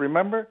canvas,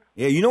 remember?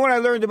 Yeah, you know what I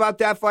learned about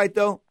that fight,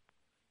 though?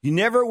 You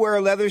never wear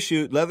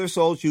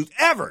leather-soled shoes,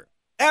 ever,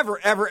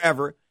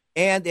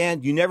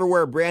 and you never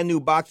wear brand-new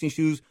boxing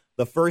shoes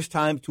the first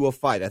time to a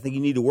fight. I think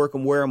you need to wear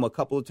them a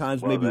couple of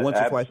times, maybe once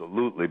or twice.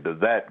 Absolutely, but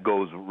that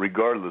goes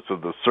regardless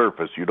of the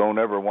surface. You don't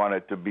ever want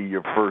it to be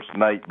your first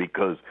night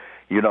because,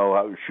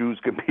 shoes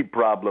can be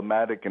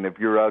problematic, and if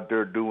you're out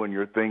there doing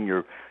your thing,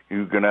 you're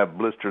going to have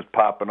blisters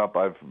popping up.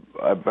 I've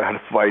had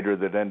a fighter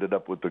that ended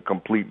up with the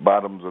complete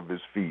bottoms of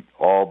his feet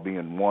all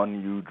being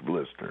one huge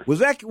blister. Was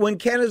that when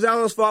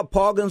Canizales fought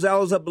Paul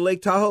Gonzalez up at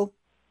Lake Tahoe?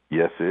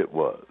 Yes, it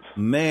was.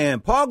 Man,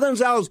 Paul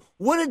Gonzalez,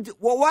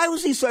 why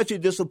was he such a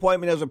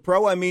disappointment as a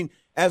pro? I mean,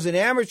 as an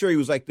amateur, he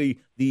was like the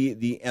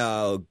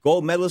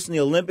gold medalist in the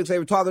Olympics. They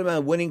were talking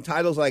about winning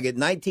titles like at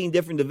 19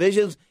 different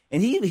divisions,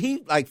 and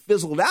he like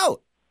fizzled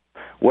out.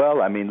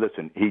 Well, I mean,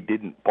 listen, he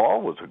didn't.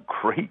 Paul was a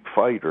great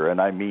fighter, and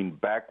I mean,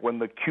 back when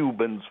the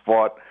Cubans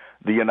fought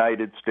the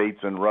United States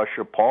and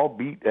Russia, Paul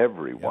beat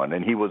everyone,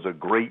 and he was a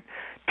great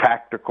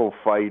tactical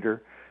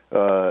fighter.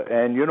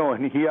 And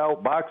he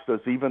outboxed us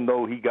even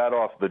though he got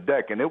off the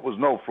deck, and it was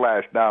no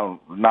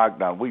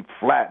knockdown. We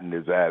flattened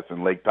his ass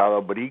in Lake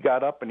Tahoe, but he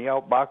got up and he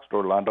outboxed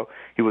Orlando.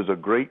 He was a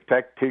great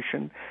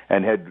tactician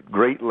and had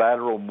great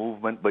lateral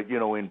movement, but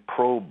in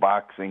pro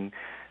boxing,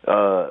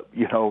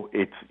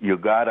 it's you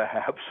got to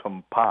have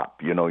some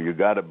pop. You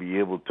got to be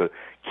able to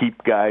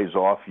keep guys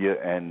off you,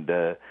 and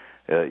it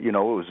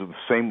was the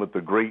same with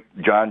the great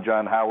John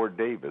Howard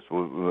Davis,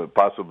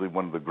 possibly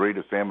one of the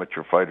greatest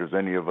amateur fighters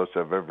any of us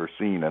have ever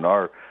seen in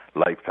our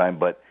lifetime.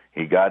 But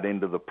he got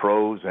into the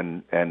pros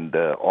and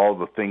all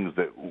the things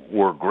that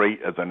were great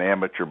as an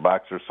amateur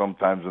boxer,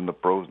 sometimes in the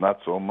pros, not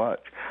so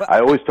much. I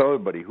always tell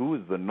everybody, who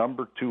is the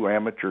number 2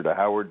 amateur to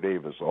Howard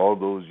Davis all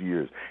those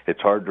years?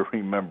 It's hard to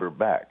remember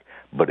back.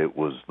 but it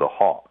was the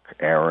Hawk,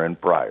 Aaron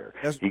Pryor.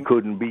 He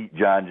couldn't beat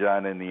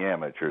John in the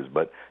amateurs,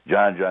 but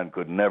John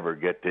could never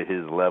get to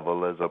his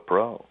level as a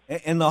pro.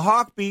 And the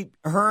Hawk beat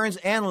Hearns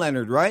and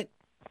Leonard, right?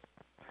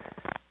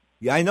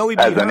 Yeah, I know he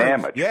beat as an Hearns.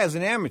 amateur. Yeah, as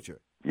an amateur.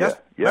 Yeah,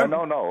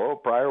 no. Oh,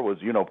 Pryor was,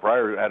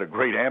 Pryor had a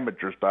great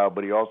amateur style,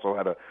 but he also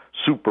had a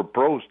super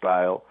pro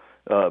style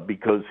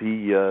because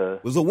he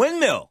was a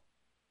windmill.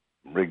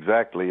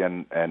 Exactly,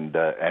 and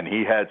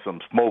he had some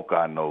smoke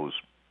on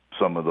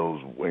some of those.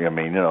 I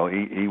mean,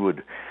 he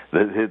would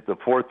hit the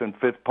fourth and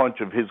fifth punch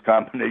of his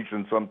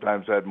combination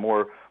sometimes had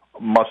more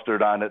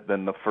mustard on it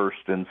than the first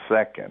and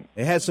second.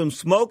 It had some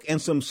smoke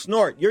and some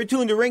snort. You're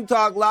tuned to Ring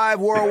Talk Live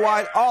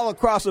worldwide, all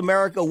across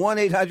America.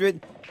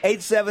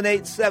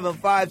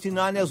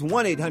 1-800-878-7529. That's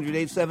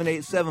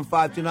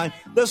 1-800-878-7529.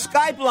 The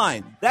Skype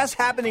line, that's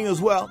happening as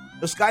well.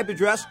 The Skype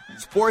address,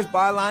 Sports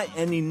Byline,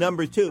 and the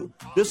number 2.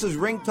 This is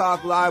Ring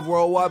Talk Live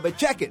worldwide, but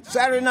check it.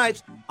 Saturday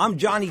nights, I'm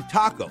Johnny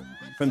Taco.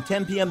 From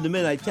 10 p.m. to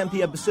midnight, 10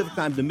 p.m. Pacific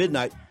time to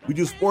midnight. We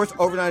do Sports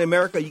Overnight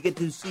America. You get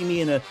to see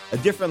me in a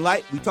different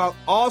light. We talk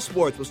all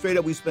sports, but straight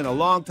up, we spend a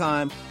long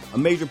time, a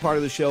major part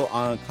of the show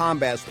on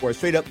combat sports.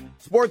 Straight up,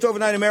 Sports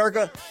Overnight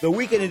America, the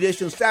weekend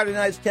edition, Saturday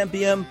nights, 10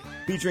 p.m.,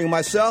 featuring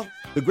myself,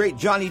 the great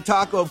Johnny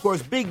Taco, of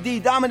course, Big D,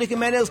 Dominic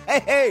Jimenez,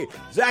 hey,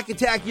 Zach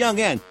Attack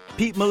Young, and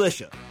Pete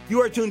Militia. You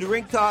are tuned to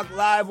Ring Talk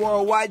Live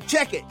worldwide.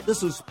 Check it.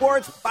 This is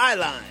Sports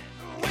Byline.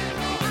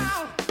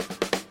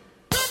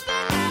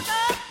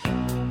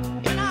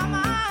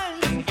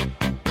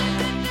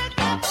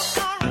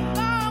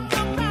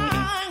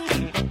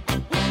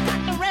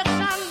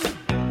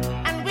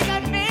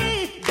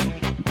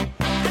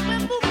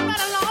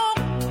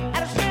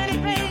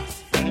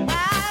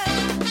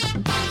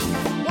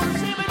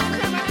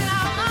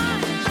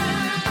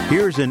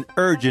 Here's an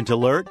urgent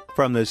alert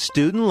from the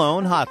Student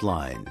Loan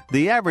Hotline.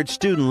 The average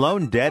student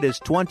loan debt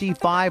is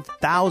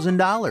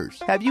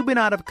 $25,000. Have you been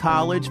out of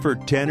college for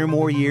 10 or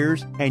more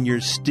years and you're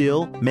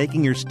still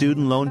making your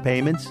student loan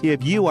payments?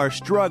 If you are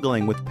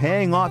struggling with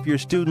paying off your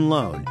student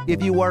loan,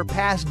 if you are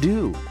past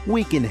due,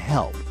 we can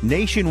help.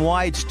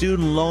 Nationwide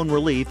Student Loan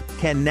Relief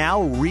can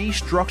now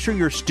restructure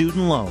your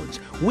student loans.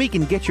 We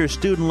can get your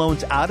student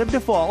loans out of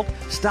default,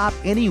 stop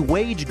any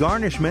wage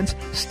garnishments,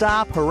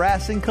 stop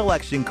harassing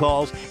collection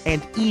calls,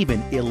 and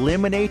even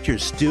eliminate your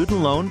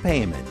student loan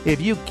payment. If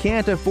you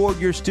can't afford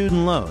your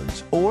student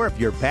loans, or if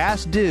you're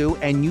past due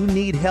and you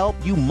need help,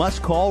 you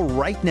must call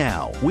right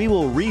now. We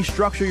will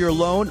restructure your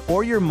loan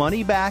or your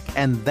money back,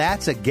 and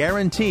that's a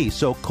guarantee.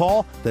 So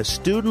call the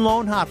Student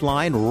Loan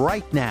Hotline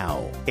right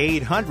now.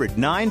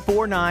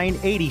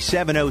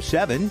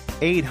 800-949-8707.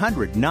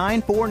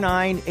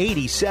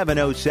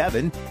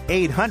 800-949-8707.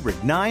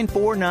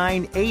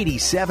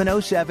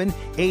 800-949-8707.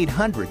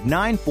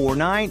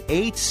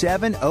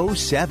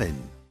 800-949-8707.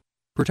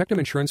 Protectum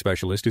Insurance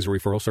Specialist is a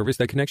referral service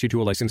that connects you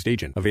to a licensed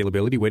agent.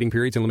 Availability, waiting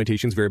periods, and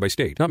limitations vary by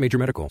state. Not major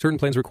medical. Certain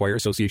plans require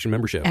association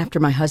membership. After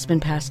my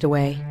husband passed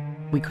away,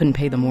 we couldn't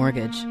pay the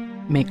mortgage,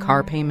 make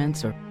car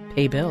payments, or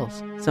pay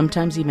bills.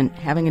 Sometimes even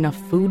having enough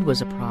food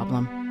was a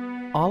problem.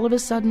 All of a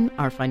sudden,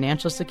 our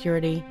financial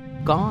security,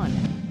 gone.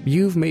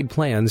 You've made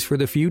plans for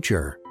the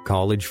future.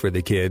 College for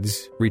the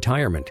kids,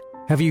 retirement.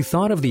 Have you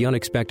thought of the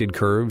unexpected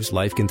curves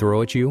life can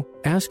throw at you?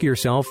 Ask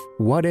yourself,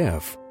 what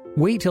if?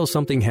 Wait till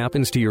something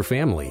happens to your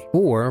family,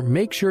 or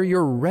make sure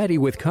you're ready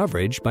with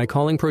coverage by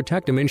calling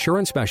Protectum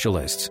Insurance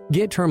Specialists.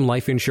 Get term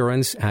life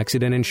insurance,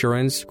 accident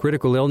insurance,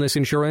 critical illness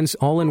insurance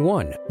all in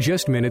one.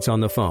 Just minutes on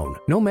the phone.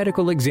 No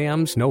medical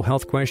exams, no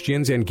health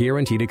questions, and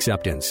guaranteed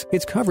acceptance.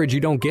 It's coverage you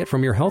don't get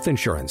from your health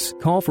insurance.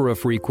 Call for a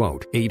free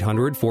quote.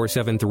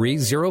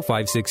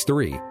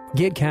 800-473-0563.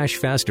 Get cash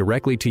fast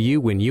directly to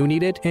you when you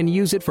need it and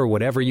use it for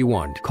whatever you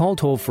want. Call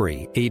toll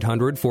free.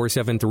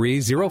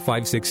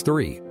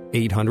 800-473-0563.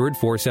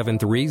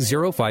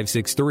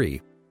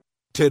 800-473-0563.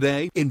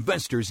 Today,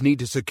 investors need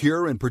to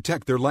secure and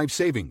protect their life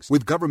savings.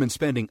 With government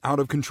spending out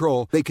of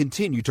control, they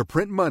continue to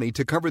print money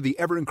to cover the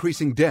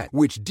ever-increasing debt,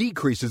 which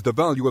decreases the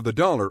value of the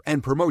dollar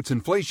and promotes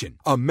inflation.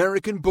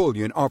 American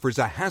Bullion offers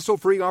a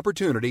hassle-free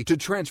opportunity to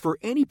transfer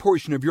any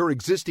portion of your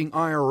existing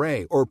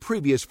IRA or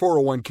previous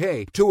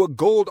 401k to a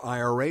gold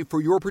IRA for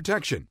your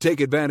protection.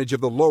 Take advantage of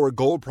the lower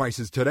gold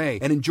prices today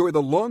and enjoy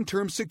the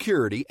long-term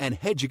security and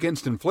hedge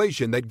against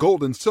inflation that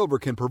gold and silver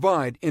can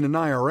provide in an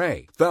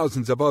IRA.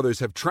 Thousands of others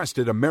have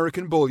trusted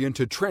American Bullion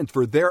to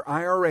transfer their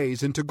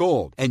IRAs into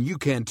gold, and you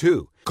can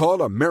too.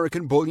 Call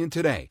American Bullion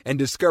today and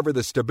discover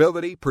the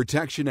stability,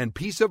 protection, and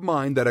peace of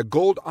mind that a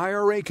gold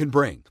IRA can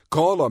bring.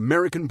 Call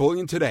American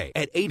Bullion today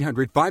at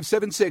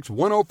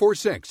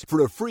 800-576-1046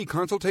 for a free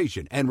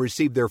consultation and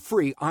receive their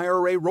free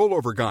IRA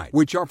rollover guide,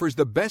 which offers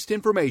the best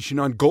information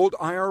on gold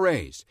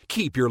IRAs.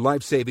 Keep your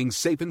life savings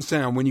safe and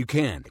sound when you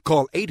can.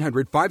 Call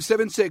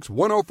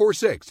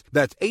 800-576-1046.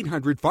 That's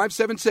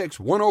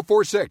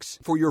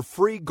 800-576-1046 for your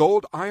free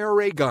gold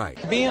IRA guide.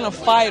 Being a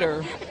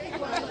fighter,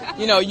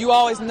 you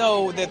always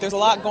know that there's a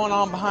lot going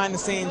on behind the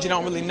scenes you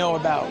don't really know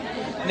about.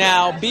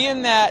 Now,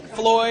 being that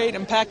Floyd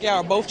and Pacquiao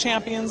are both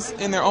champions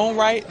in their own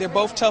right, they're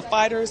both tough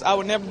fighters, I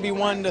would never be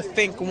one to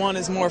think one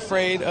is more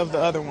afraid of the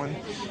other one.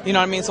 You know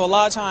what I mean? So a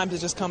lot of times it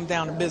just comes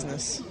down to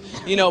business.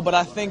 But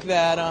I think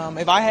that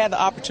if I had the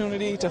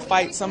opportunity to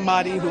fight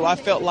somebody who I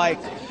felt like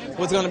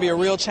was going to be a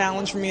real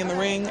challenge for me in the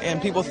ring,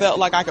 and people felt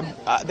like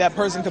that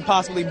person could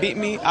possibly beat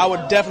me, I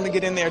would definitely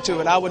get in there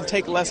to it. I would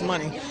take less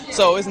money.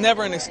 So it's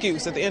never an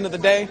excuse. At the end of the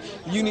day,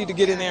 you need to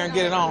get in there and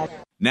get it on.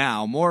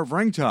 Now, more of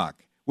Ring Talk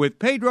with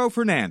Pedro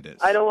Fernandez.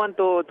 I don't want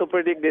to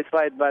predict this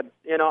fight, but,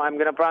 I'm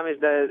going to promise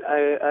that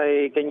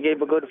I can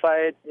give a good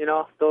fight,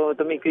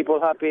 to make people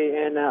happy,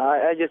 and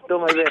I just do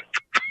my best.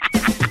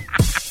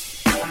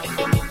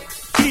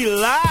 He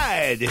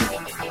lied.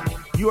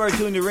 You are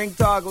tuned to Ring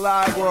Talk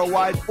Live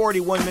Worldwide,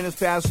 41 minutes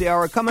past the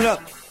hour. Coming up,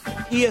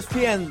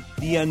 ESPN,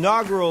 the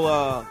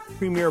inaugural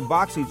Premier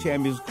Boxing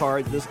Champions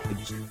card this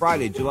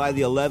Friday, July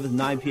the 11th,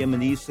 9 p.m. in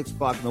the East, 6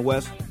 o'clock in the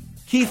West.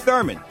 Keith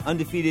Thurman,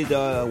 undefeated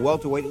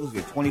welterweight, it was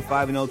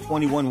 25-0,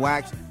 21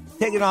 wax,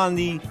 taking on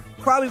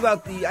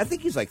I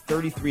think he's like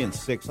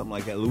 33-6, something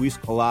like that, Luis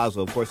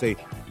Collazo. Of course,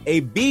 a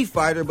B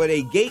fighter, but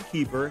a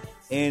gatekeeper.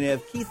 And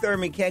if Keith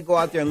Thurman can't go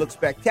out there and look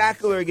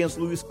spectacular against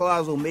Luis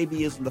Collazo, maybe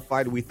he isn't the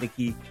fighter we think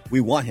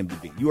we want him to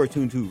be. You are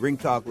tuned to Ring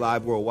Talk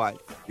Live Worldwide,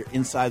 your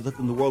inside look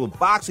in the world of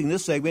boxing.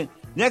 This segment.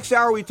 Next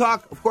hour, we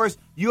talk, of course,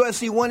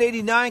 UFC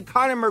 189,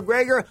 Conor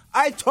McGregor.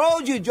 I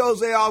told you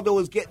Jose Aldo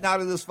was getting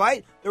out of this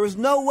fight. There was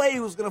no way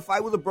he was going to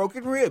fight with a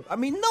broken rib. I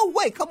mean, no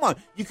way. Come on.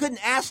 You couldn't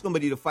ask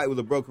somebody to fight with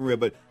a broken rib.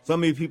 But so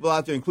many people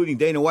out there, including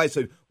Dana White,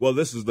 said, well,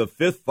 this is the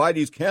 5th fight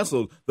he's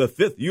canceled, the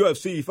 5th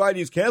UFC fight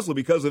he's canceled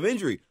because of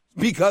injury.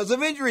 Because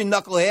of injury,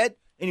 knucklehead.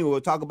 Anyway, we'll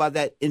talk about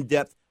that in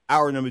depth.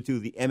 Hour number 2,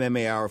 the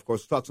MMA hour. Of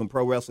course, we'll talk some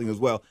pro wrestling as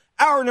well.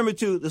 Hour number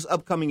 2, this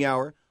upcoming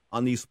hour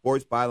on the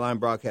Sports Byline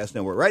Broadcast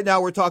Network. Right now,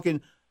 we're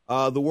talking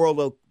the world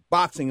of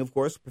boxing, of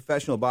course,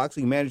 professional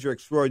boxing, manager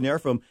extraordinaire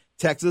from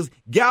Texas,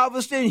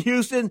 Galveston,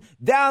 Houston,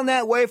 down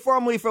that way,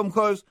 formerly from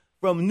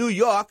New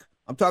York.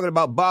 I'm talking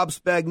about Bob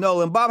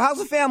Spagnola. And Bob, how's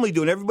the family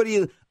doing?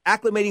 Everybody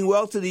acclimating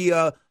well to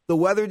the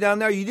weather down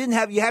there? You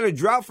had a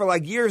drought for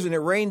like years, and it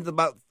rained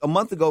about a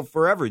month ago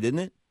forever, didn't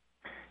it?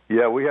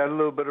 Yeah, we had a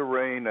little bit of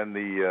rain, and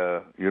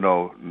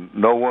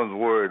no one's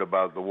worried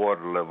about the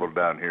water level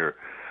down here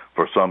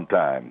for some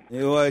time.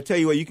 Well, I tell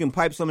you what, you can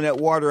pipe some of that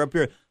water up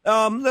here.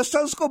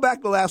 Let's go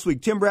back to last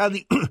week. Tim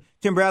Bradley,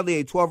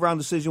 a 12-round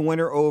decision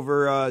winner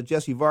over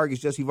Jesse Vargas.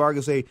 Jesse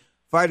Vargas, a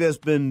fighter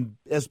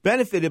has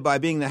benefited by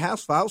being the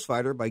house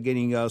fighter by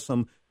getting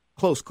some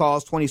close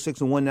calls,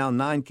 26-1 now,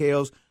 9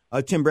 KOs.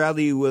 Tim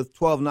Bradley with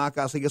 12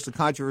 knockouts. I guess the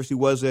controversy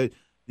was that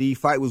the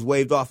fight was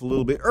waved off a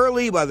little bit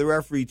early by the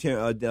referee,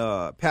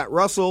 Pat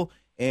Russell.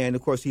 And,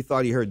 of course, he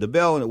thought he heard the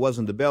bell, and it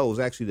wasn't the bell. It was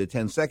actually the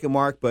 10-second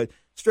mark. But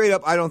straight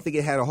up, I don't think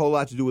it had a whole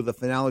lot to do with the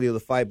finality of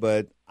the fight.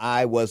 But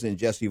I wasn't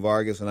Jesse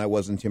Vargas, and I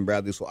wasn't Tim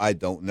Bradley, so I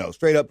don't know.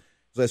 Straight up,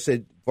 as I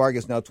said,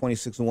 Vargas now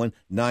 26-1,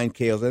 9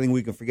 KOs. I think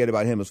we can forget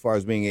about him as far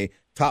as being a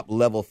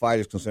top-level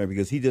fighter is concerned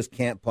because he just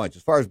can't punch.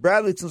 As far as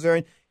Bradley's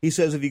concerned, he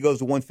says if he goes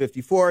to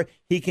 154,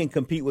 he can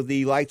compete with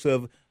the likes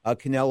of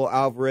Canelo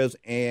Alvarez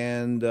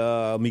and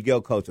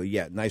Miguel Cotto.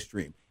 Yeah, nice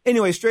dream.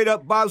 Anyway, straight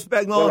up, Bob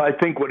Spagnola. Well, I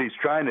think what he's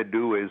trying to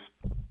do is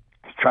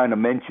he's trying to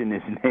mention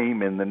his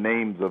name and the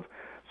names of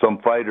some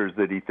fighters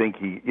that he think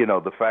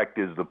the fact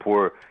is the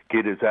poor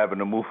kid is having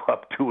to move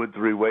up 2 or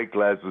 3 weight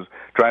classes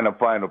trying to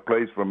find a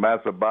place for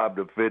Massa Bob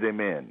to fit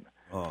him in.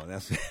 Oh,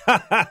 that's...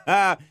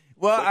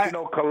 Well,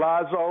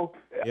 Collazo,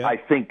 yeah. I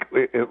think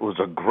it was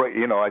a great,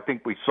 I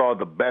think we saw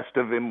the best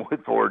of him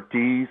with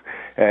Ortiz,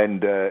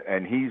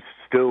 and he's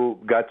still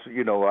got,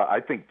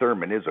 I think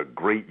Thurman is a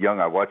great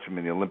I watched him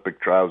in the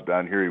Olympic trials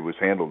down here. He was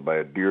handled by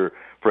a dear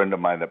friend of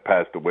mine that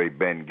passed away,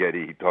 Ben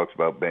Getty. He talks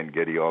about Ben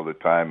Getty all the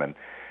time, and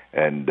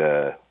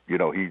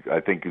he, I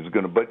think is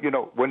going to, but,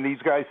 when these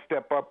guys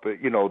step up,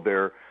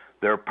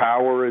 their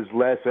power is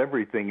less,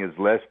 everything is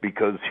less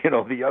because,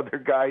 the other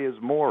guy is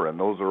more, and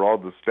those are all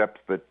the steps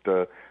that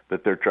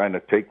they're trying to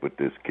take with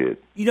this kid.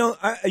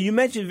 You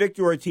mentioned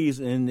Victor Ortiz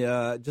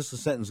just a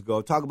sentence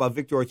ago. Talk about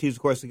Victor Ortiz,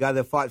 of course, the guy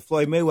that fought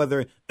Floyd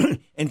Mayweather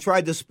and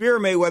tried to spear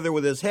Mayweather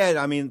with his head.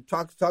 I mean,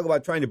 talk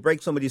about trying to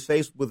break somebody's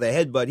face with a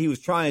headbutt. He was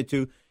trying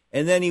to,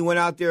 and then he went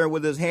out there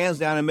with his hands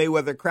down and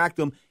Mayweather cracked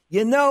him.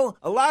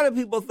 A lot of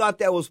people thought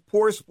that was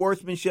poor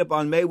sportsmanship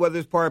on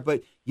Mayweather's part,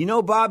 but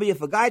Bobby,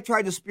 if a guy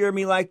tried to spear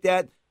me like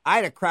that,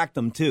 I'd have cracked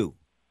him too.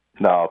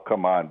 No,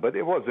 come on. But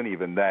it wasn't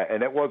even that,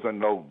 and it wasn't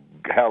no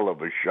hell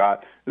of a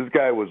shot. This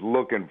guy was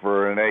looking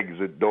for an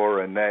exit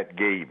door, and that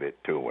gave it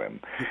to him.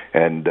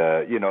 And,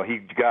 he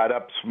got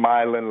up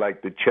smiling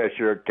like the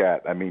Cheshire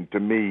Cat. I mean,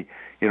 to me,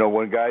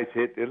 when guys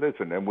hit,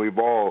 listen, and we've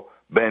all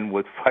been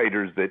with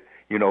fighters that,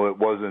 it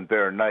wasn't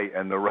their night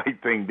and the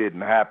right thing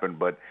didn't happen.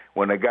 But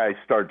when a guy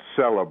starts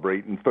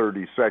celebrating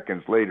 30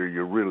 seconds later,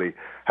 you really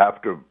have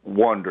to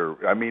wonder.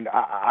 I mean,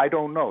 I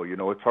don't know.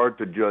 It's hard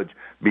to judge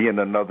being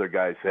another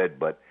guy's head,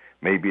 but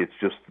maybe it's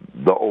just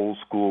the old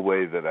school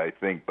way that I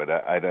think, but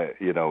I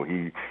you know,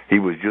 he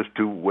was just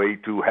way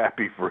too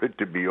happy for it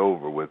to be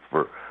over with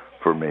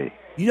for me.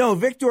 You know,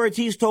 Victor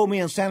Ortiz told me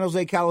in San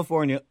Jose,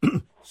 California,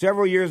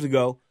 several years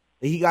ago,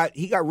 that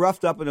he got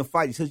roughed up in a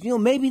fight. He says, you know,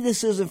 maybe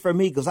this isn't for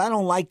me because I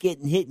don't like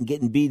getting hit and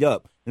getting beat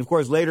up. And, of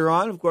course, later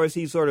on, of course,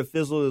 he sort of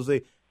fizzled as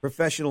a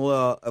professional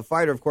a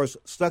fighter, of course,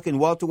 stuck in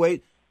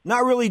welterweight.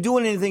 Not really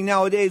doing anything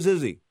nowadays,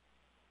 is he?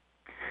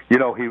 You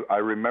know, I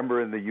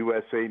remember in the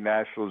USA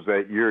Nationals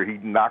that year, he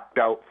knocked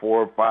out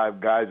 4 or 5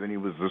 guys, and he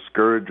was the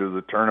scourge of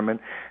the tournament.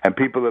 And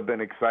people have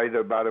been excited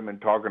about him and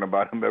talking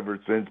about him ever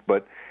since.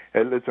 But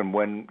hey, listen,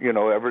 when, you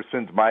know, ever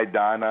since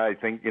Maidana, I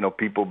think, you know,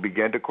 people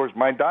began to, of course,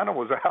 Maidana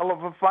was a hell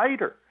of a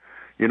fighter.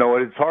 You know,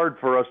 it's hard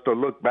for us to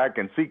look back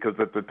and see because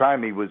at the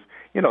time he was,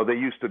 you know, they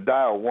used to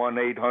dial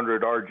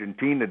 1-800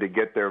 Argentina to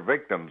get their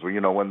victims. You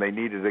know, when they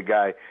needed a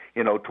guy,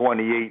 you know,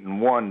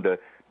 28-1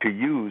 to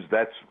use,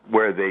 that's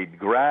where they'd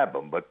grab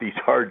them. But these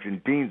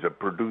Argentines have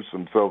produced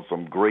themselves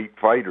some great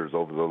fighters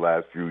over the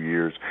last few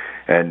years.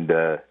 And,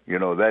 you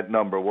know, that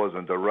number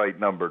wasn't the right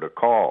number to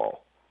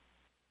call.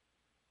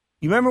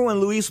 You remember when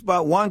Luis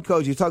fought Juan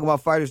Koji? You talk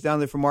about fighters down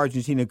there from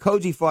Argentina.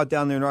 Koji fought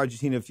down there in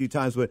Argentina a few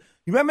times. But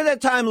you remember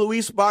that time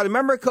Luis Bada?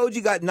 Remember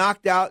Koji got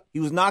knocked out? He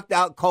was knocked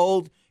out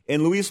cold,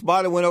 and Luis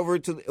Bada went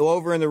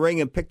over in the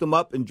ring and picked him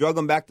up and drug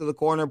him back to the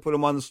corner and put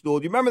him on the stool.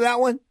 Do you remember that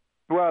one?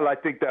 Well, I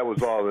think that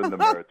was all in the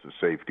merits of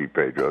safety,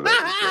 Pedro.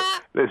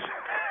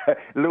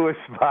 Luis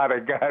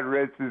Bada, God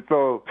rest his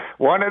soul,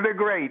 one of the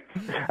greats.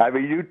 I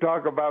mean, you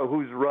talk about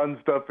who's run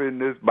stuff in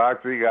this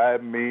boxing. I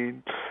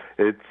mean,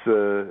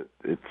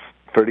 it's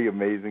pretty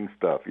amazing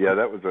stuff. Yeah,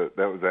 that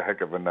was a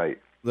heck of a night.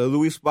 The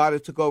Luis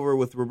Bada took over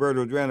with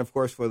Roberto Duran, of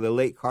course, for the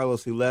late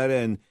Carlos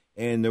Hileta,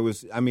 and there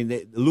was, I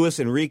mean, Luis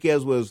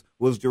Enriquez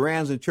was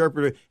Duran's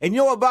interpreter. And you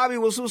know what, Bobby,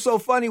 was so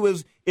funny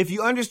was if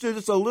you understood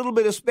just a little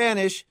bit of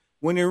Spanish,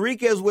 when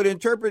Enriquez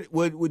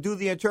would do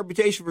the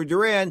interpretation for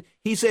Duran,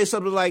 he'd say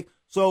something like,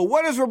 so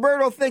what does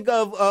Roberto think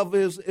of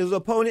his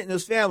opponent and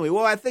his family?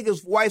 Well, I think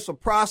his wife's a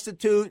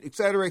prostitute, et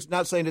cetera.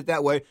 Not saying it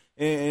that way,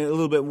 and a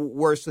little bit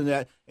worse than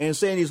that, and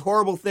saying these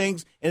horrible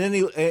things. And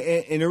then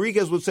and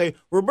Enriquez would say,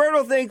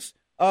 Roberto thinks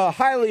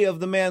highly of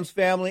the man's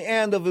family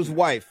and of his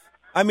wife.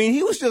 I mean,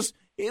 it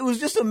was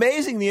just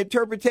amazing, the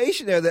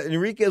interpretation there that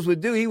Enriquez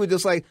would do. He would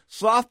just like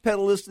soft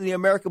pedal this to the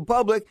American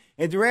public,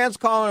 and Duran's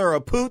calling her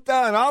a puta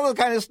and all that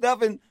kind of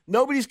stuff, and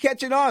nobody's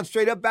catching on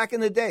straight up back in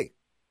the day.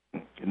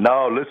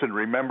 No, listen,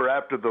 remember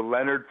after the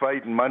Leonard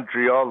fight in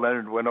Montreal,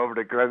 Leonard went over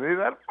to Chris, he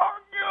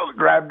said,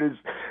 grabbed his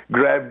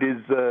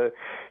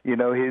you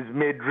know, his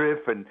midriff,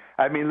 and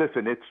I mean,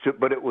 listen,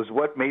 but it was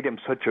what made him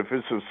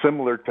this was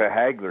similar to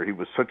Hagler. He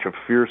was such a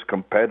fierce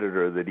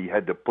competitor that he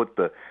had to put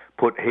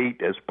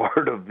hate as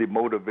part of the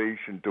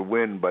motivation to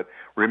win. But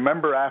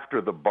remember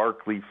after the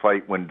Barkley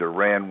fight when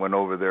Duran went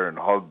over there and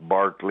hugged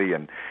Barkley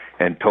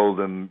and told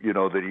him, you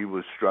know, that he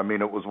was, I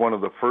mean, it was one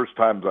of the first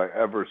times I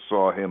ever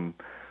saw him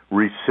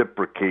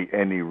reciprocate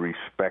any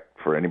respect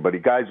for anybody.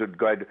 Guys would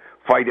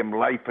fight him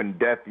life and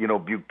death, you know,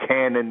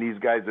 Buchanan, these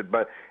guys,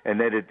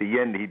 and then at the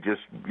end he'd just,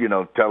 you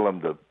know, tell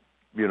them to,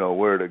 you know,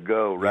 where to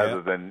go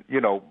rather than,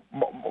 you know,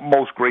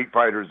 most great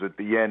fighters at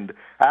the end,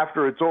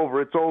 after it's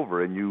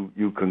over, and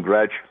you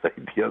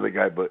congratulate the other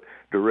guy, but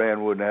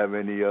Duran wouldn't have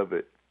any of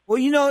it. Well,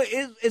 you know,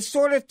 it's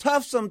sort of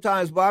tough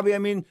sometimes, Bobby. I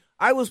mean,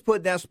 I was put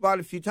in that spot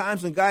a few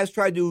times, and guys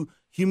tried to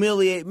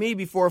humiliate me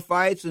before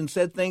fights and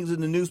said things in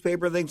the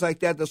newspaper, things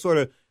like that sort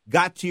of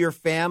got to your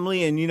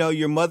family. And, you know,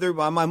 your mother,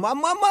 my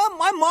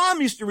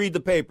mom used to read the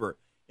paper.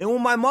 And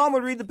when my mom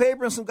would read the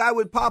paper and some guy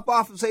would pop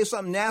off and say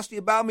something nasty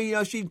about me, you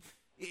know,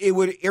 it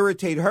would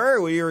irritate her,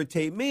 it would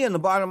irritate me. And the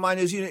bottom line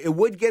is, you know, it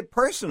would get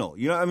personal.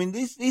 You know, I mean,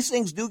 these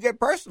things do get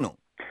personal.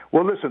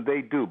 Well, listen,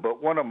 they do,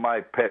 but one of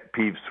my pet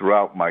peeves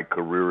throughout my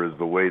career is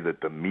the way that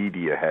the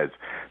media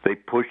they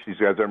push these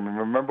guys. I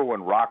remember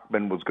when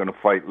Rockman was going to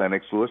fight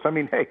Lennox Lewis. I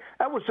mean, hey,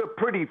 that was a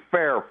pretty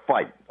fair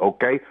fight,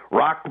 okay?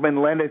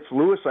 Rockman, Lennox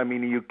Lewis, I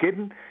mean, are you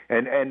kidding?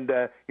 And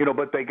you know,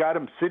 but they got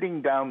him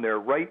sitting down there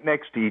right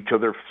next to each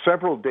other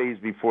several days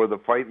before the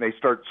fight, and they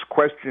start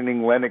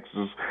questioning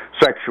Lennox's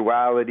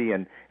sexuality,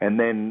 and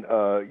then,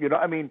 you know,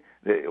 I mean,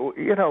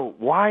 you know,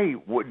 why?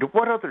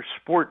 What other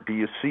sport do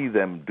you see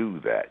them do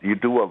that?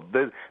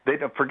 They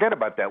don't forget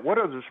about that. What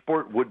other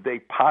sport would they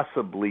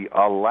possibly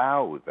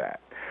allow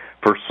that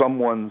for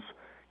someone's,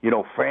 you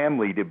know,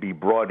 family to be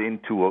brought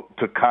into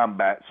to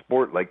combat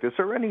sport like this,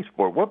 or any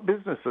sport? What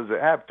business does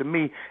it have? To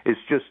me, it's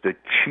just a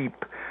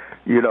cheap,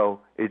 you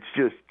know, it's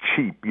just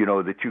cheap, you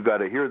know, that you got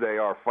to, here they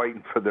are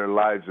fighting for their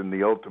lives in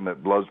the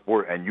ultimate blood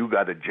sport, and you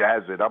got to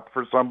jazz it up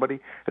for somebody.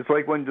 It's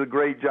like when the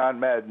great John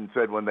Madden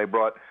said when they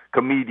brought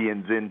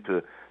comedians in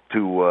to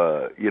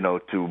you know,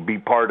 to be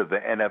part of the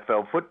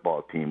NFL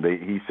football team.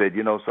 He said,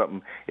 you know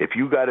something, if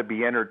you got to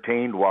be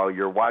entertained while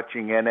you're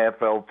watching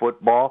NFL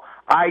football,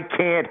 I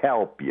can't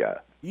help you.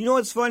 You know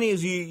what's funny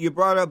is you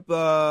brought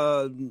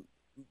up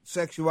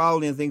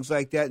sexuality and things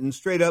like that, and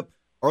straight up,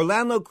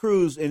 Orlando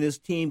Cruz and his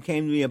team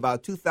came to me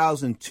about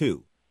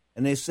 2002. And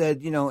and they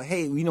said,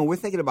 hey, we're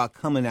thinking about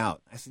coming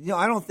out. I said,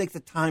 I don't think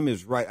the time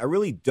is right. I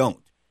really don't.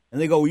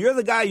 And they go, well, you're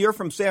the guy. You're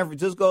from San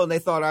Francisco, and they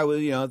thought I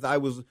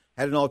was,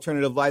 had an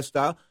alternative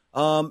lifestyle.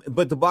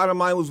 But the bottom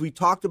line was, we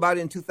talked about it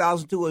in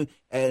 2002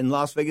 in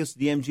Las Vegas,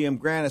 the MGM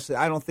Grand. I said,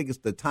 I don't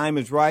think the time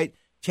is right.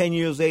 10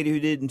 years later, he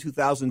did in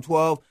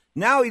 2012.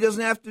 Now he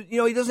doesn't have to,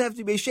 he doesn't have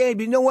to be ashamed.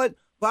 But you know what,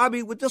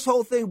 Bobby, what this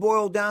whole thing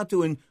boiled down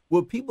to, and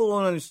what people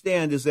don't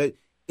understand, is that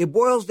it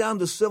boils down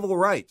to civil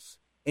rights.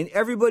 And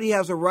everybody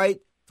has a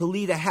right to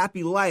lead a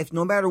happy life,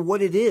 no matter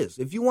what it is.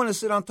 If you want to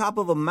sit on top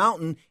of a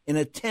mountain in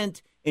a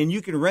tent and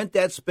you can rent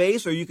that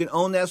space, or you can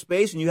own that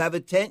space and you have a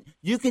tent,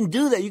 you can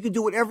do that. You can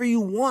do whatever you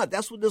want.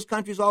 That's what this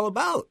country's all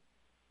about.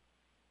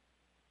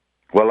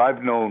 Well,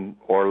 I've known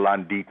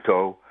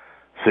Orlandito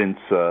since,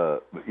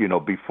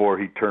 before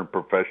he turned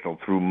professional,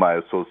 through my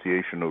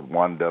association with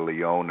Juan de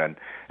Leon, and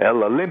El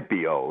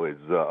Olimpio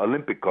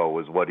Olympico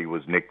is what he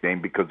was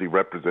nicknamed, because he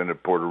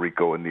represented Puerto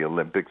Rico in the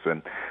Olympics.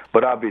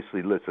 But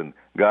obviously, listen,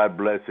 God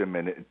bless him,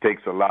 and it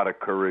takes a lot of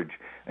courage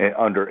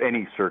under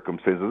any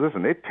circumstances.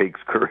 Listen, it takes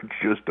courage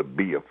just to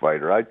be a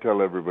fighter. I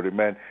tell everybody,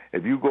 man,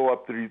 if you go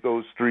up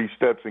those 3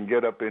 steps and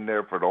get up in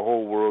there for the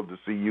whole world to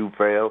see you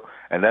fail,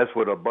 and that's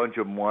what a bunch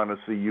of them want to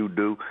see you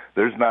do,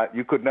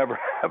 you could never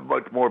have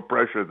much more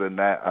pressure than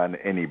that on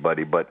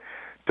anybody. But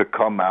to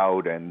come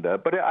out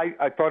but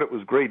I thought it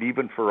was great,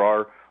 even for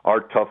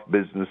our tough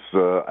business.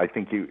 I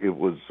think it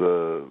was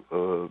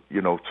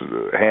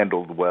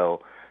handled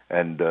well,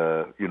 and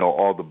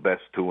all the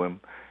best to him.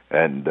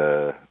 And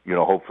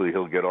hopefully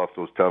he'll get off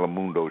those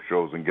Telemundo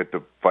shows and get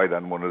to fight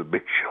on one of the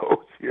big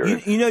shows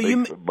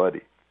here.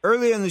 Buddy.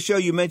 Earlier in the show,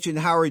 you mentioned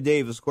Howard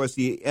Davis, of course,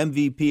 the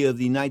MVP of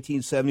the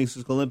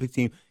 1976 Olympic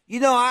team.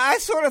 I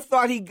sort of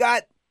thought he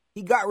got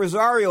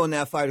Rosario in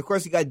that fight. Of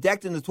course, he got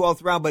decked in the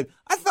 12th round, but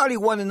I thought he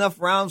won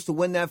enough rounds to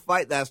win that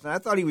fight last night. I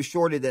thought he was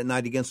shorted that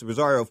night against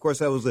Rosario. Of course,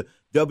 that was a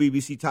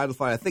WBC title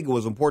fight. I think it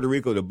was in Puerto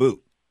Rico to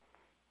boot.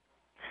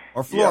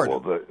 Or Florida.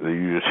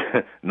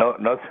 Yeah, well,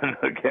 nothing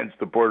against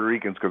the Puerto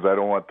Ricans, because I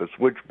don't want the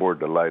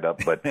switchboard to light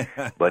up. But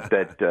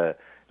that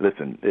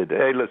listen,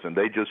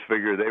 they just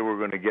figured they were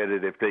going to get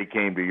it if they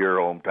came to your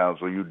hometown,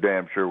 so you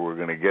damn sure were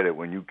going to get it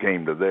when you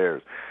came to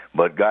theirs.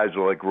 But guys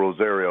like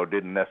Rosario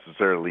didn't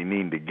necessarily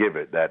need to give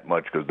it that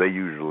much, because they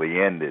usually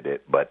ended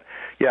it. But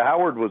yeah,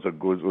 Howard was a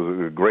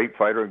great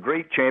fighter, a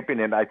great champion,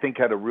 and I think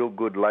had a real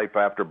good life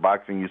after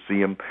boxing. You see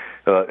him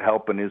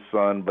helping his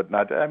son, but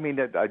not. I mean,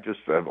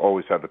 I've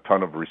always had a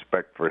ton of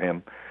respect for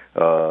him.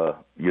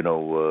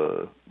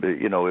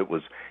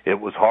 It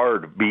was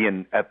hard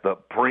being at the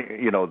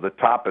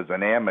top as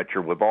an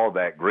amateur with all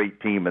that great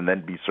team, and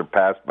then be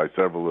surpassed by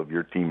several of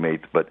your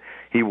teammates. But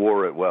he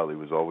wore it well. He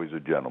was always a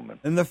gentleman.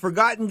 And the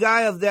forgotten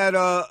guy of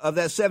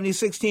that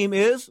 76 team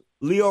is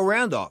Leo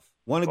Randolph.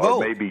 Won a gold.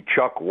 Maybe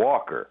Chuck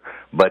Walker,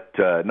 but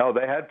no,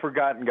 they had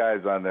forgotten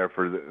guys on there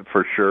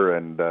for sure.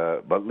 And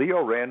but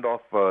Leo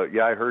Randolph,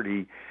 I heard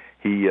he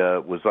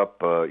was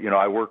up.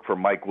 I work for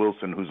Mike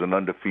Wilson, who's an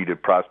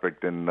undefeated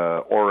prospect in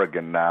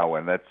Oregon now,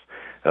 and that's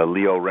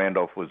Leo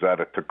Randolph was out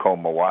of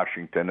Tacoma,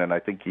 Washington, and I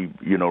think he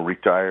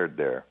retired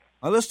there.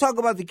 Let's talk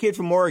about the kid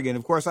from Oregon.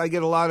 Of course, I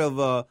get a lot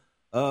of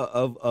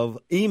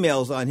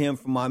emails on him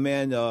from my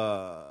man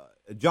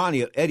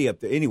Eddie up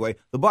there. Anyway,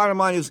 the bottom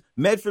line is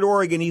Medford,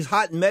 Oregon. He's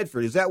hot in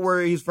Medford. Is that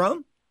where he's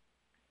from?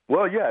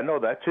 Well, yeah, no,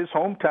 that's his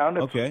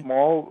hometown. It's a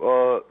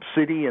small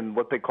city in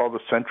what they call the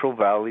Central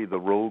Valley, the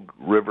Rogue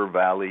River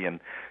Valley, and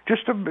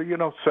just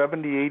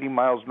 70, 80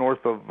 miles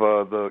north of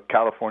the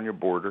California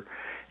border.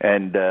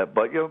 And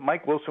but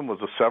Mike Wilson was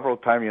a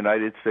several-time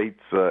United States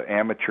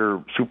amateur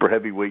super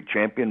heavyweight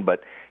champion,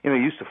 but he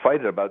used to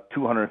fight at about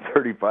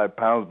 235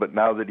 pounds. But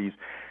now that he's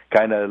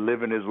kind of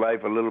living his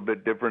life a little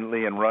bit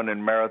differently and running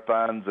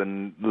marathons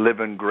and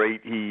living great,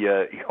 he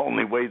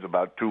only weighs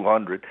about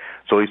 200.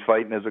 So he's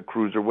fighting as a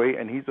cruiserweight,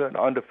 and he's an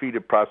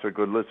undefeated prospect.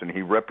 Listen,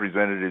 he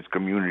represented his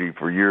community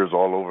for years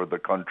all over the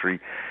country,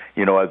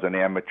 as an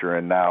amateur,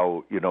 and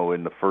now,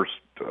 in the first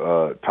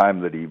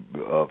time that he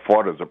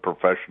fought as a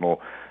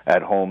professional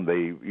at home,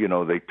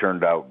 they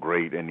turned out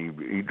great, and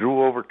he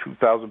drew over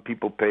 2,000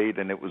 people paid,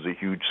 and it was a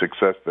huge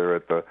success there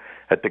at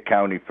the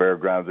county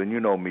fairgrounds. And you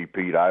know me,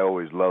 Pete, I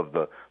always love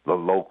the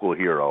local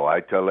hero.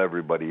 I tell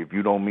everybody, if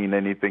you don't mean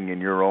anything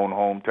in your own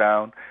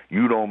hometown,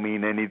 you don't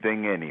mean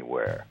anything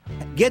anywhere.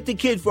 Get the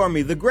kid for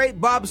me, the great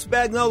Bob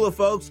Spagnola,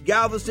 folks,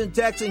 Galveston,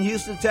 Texas,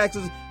 Houston,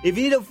 Texas. If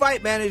you need a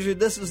fight manager,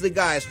 this is the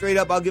guy. Straight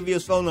up, I'll give you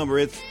his phone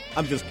number.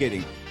 I'm just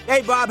kidding.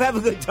 Hey, Bob, have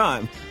a good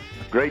time.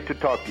 Great to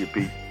talk to you,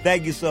 Pete.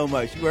 Thank you so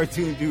much. You are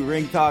tuned to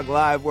Ring Talk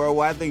Live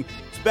Worldwide. I think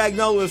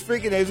Spagnola is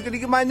freaking out. He's going to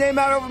get my name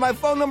out over my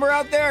phone number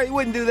out there. He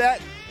wouldn't do that.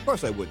 Of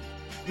course I wouldn't.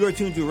 You are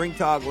tuned to Ring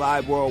Talk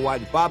Live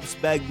Worldwide. Bob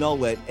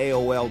Spagnola at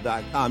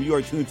AOL.com. You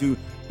are tuned to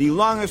the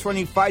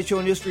longest-running fight show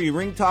in history,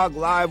 Ring Talk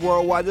Live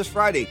Worldwide, this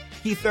Friday.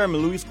 Keith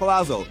Thurman, Luis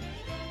Collazo,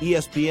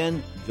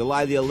 ESPN,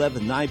 July the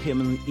 11th, 9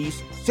 p.m. in the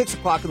East, 6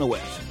 o'clock in the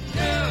West.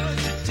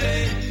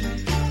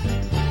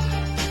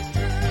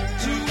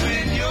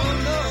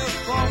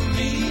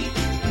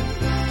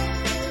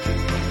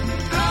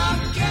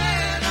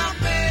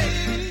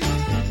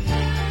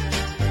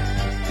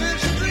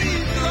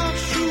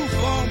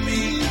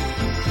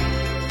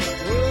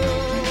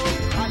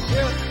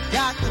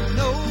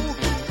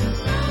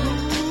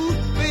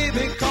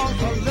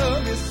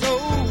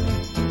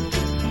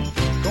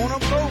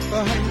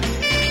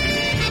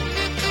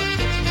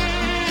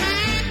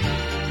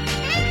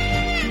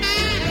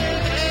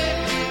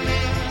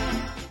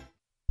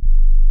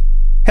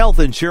 Health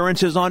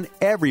insurance is on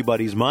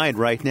everybody's mind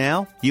right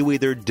now. You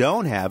either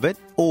don't have it,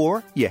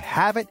 or you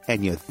have it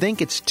and you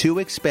think it's too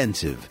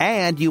expensive.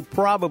 And you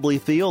probably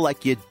feel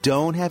like you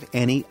don't have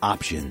any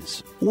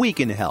options. We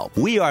can help.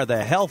 We are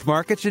the Health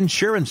Markets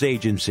Insurance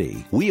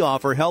Agency. We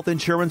offer health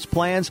insurance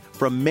plans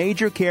from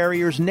major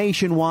carriers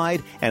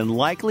nationwide and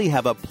likely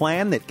have a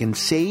plan that can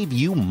save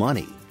you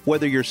money.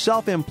 Whether you're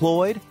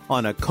self-employed,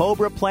 on a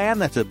COBRA plan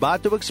that's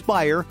about to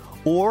expire,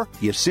 or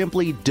you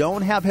simply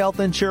don't have health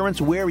insurance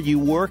where you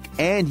work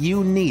and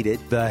you need it,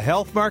 the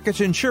Health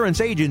Markets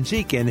Insurance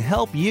Agency can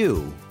help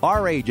you.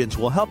 Our agents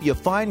will help you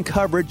find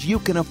coverage you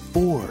can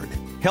afford.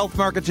 Health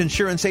Markets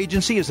Insurance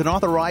Agency is an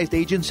authorized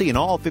agency in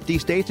all 50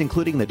 states,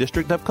 including the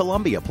District of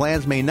Columbia.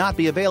 Plans may not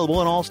be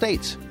available in all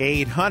states.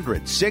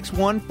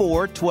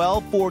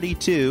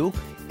 800-614-1242.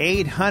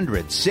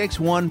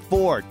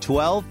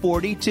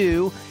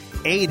 800-614-1242.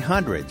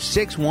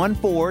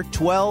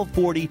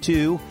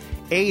 800-614-1242.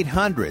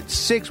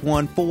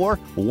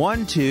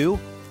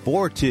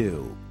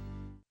 800-614-1242.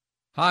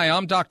 Hi,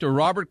 I'm Dr.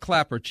 Robert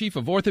Clapper, Chief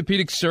of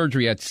Orthopedic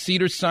Surgery at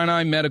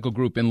Cedars-Sinai Medical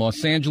Group in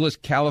Los Angeles,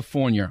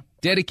 California.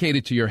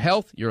 Dedicated to your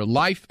health, your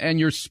life, and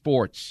your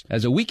sports.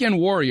 As a weekend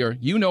warrior,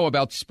 you know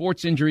about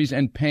sports injuries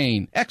and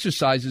pain.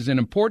 Exercise is an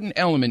important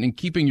element in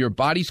keeping your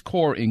body's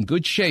core in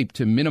good shape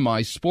to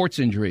minimize sports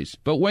injuries.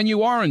 But when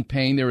you are in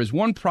pain, there is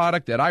one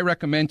product that I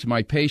recommend to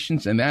my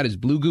patients, and that is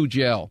Blue Goo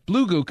Gel.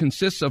 Blue Goo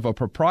consists of a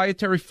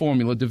proprietary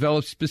formula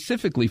developed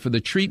specifically for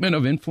the treatment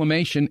of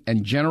inflammation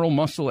and general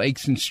muscle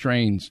aches and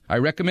strains. I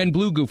recommend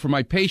Blue Goo for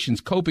my patients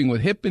coping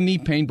with hip and knee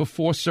pain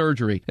before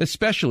surgery,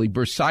 especially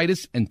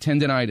bursitis and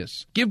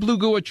tendinitis. Give Blue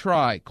Goo a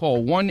try.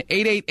 Call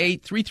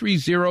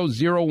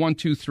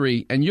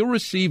 1-888-330-0123 and you'll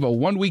receive a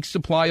 1-week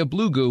supply of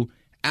Blue Goo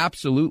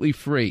absolutely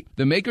free.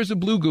 The makers of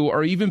Blue Goo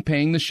are even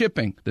paying the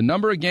shipping. The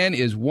number again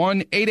is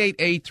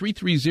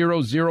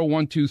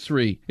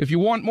 1-888-330-0123. If you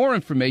want more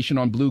information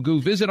on Blue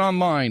Goo, visit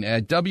online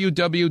at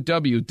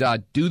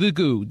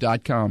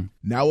www.dothegoo.com.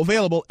 Now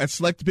available at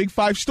select Big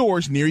 5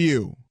 stores near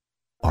you.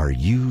 Are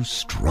you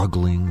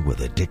struggling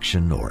with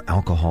addiction or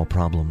alcohol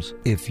problems?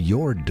 If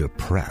you're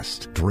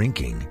depressed,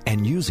 drinking,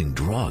 and using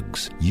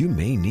drugs, you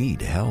may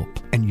need help,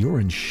 and your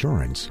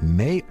insurance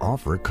may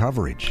offer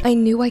coverage. I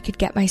knew I could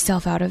get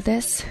myself out of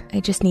this. I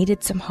just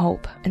needed some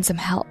hope and some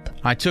help.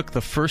 I took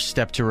the first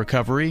step to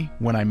recovery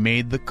when I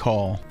made the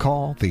call.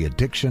 Call the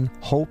Addiction,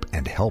 Hope,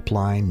 and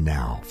Helpline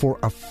now for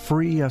a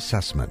free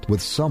assessment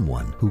with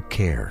someone who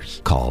cares.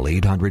 Call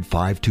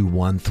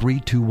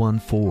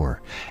 800-521-3214.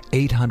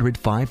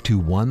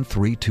 800-521-3214.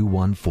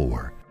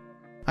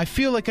 I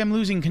feel like I'm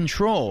losing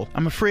control.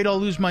 I'm afraid I'll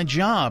lose my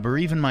job or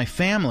even my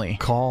family.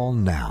 Call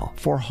now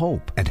for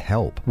hope and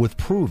help with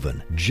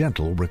proven,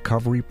 gentle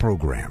recovery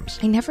programs.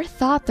 I never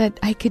thought that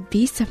I could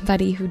be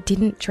somebody who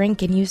didn't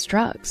drink and use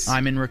drugs.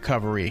 I'm in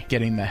recovery,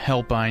 getting the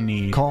help I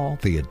need. Call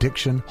the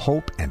Addiction,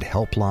 Hope, and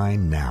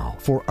Helpline now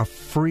for a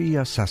free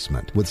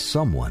assessment with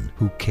someone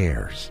who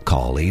cares.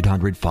 Call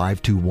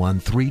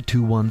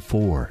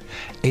 800-521-3214.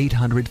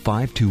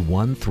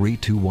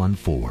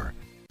 800-521-3214.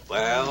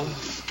 Well,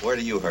 where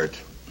do you hurt?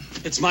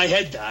 It's my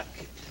head, Doc.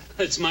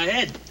 It's my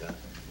head.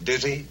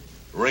 Dizzy?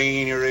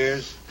 Ringing in your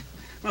ears?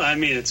 Well, I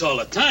mean, it's all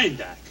the time,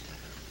 Doc.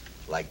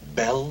 Like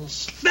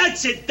bells?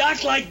 That's it,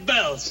 Doc, like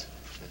bells.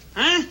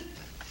 Huh?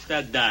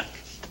 That Doc.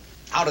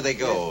 How do they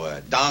go?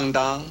 Dong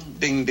dong,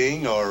 ding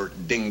ding, or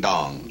ding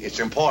dong?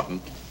 It's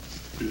important.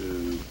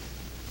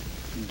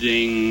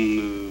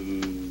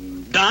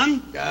 Ding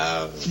dong?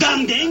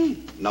 Dong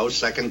ding? No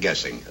second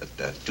guessing.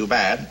 Too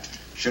bad.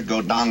 Should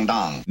go dong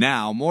dong.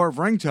 Now, more of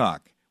Ring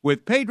Talk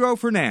with Pedro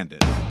Fernandez.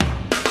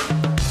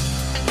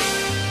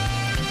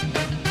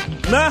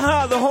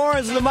 The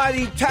horns of the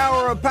mighty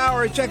Tower of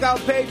Power. Check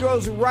out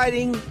Pedro's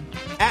writing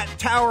at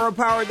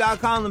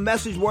towerofpower.com. The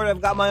message board,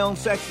 I've got my own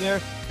section there.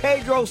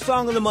 Pedro's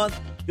Song of the Month.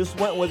 Just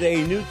went with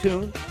a new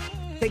tune.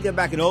 Take that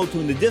back, an old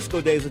tune. The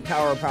disco days of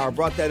Tower of Power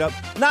brought that up.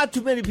 Not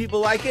too many people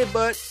like it,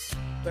 but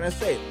when I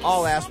say it,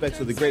 all aspects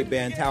of the great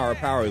band Tower of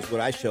Power is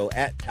what I show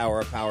at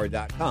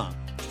towerofpower.com.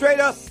 Straight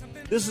up,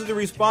 this is the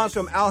response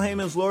from Al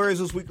Heyman's lawyers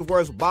this week, of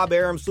course. Bob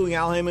Arum suing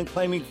Al Heyman,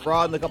 claiming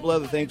fraud and a couple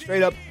other things.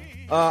 Straight up,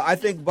 I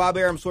think Bob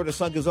Arum sort of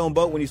sunk his own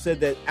boat when he said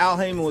that Al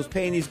Heyman was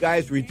paying these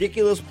guys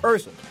ridiculous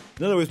persons.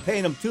 In other words,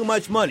 paying them too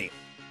much money.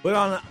 But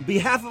on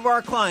behalf of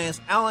our clients,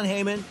 Alan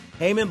Heyman,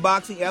 Heyman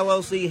Boxing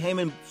LLC,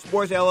 Heyman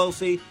Sports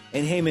LLC,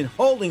 and Heyman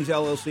Holdings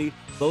LLC,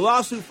 the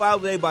lawsuit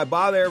filed today by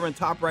Bob Arum and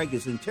Top Rank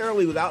is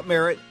entirely without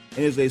merit and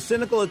is a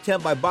cynical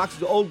attempt by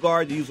boxing's old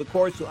guard to use the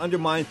courts to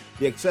undermine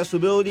the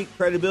accessibility,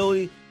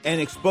 credibility, and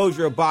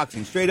exposure of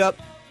boxing. Straight up,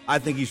 I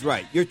think he's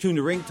right. You're tuned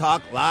to Ring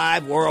Talk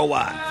Live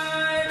Worldwide.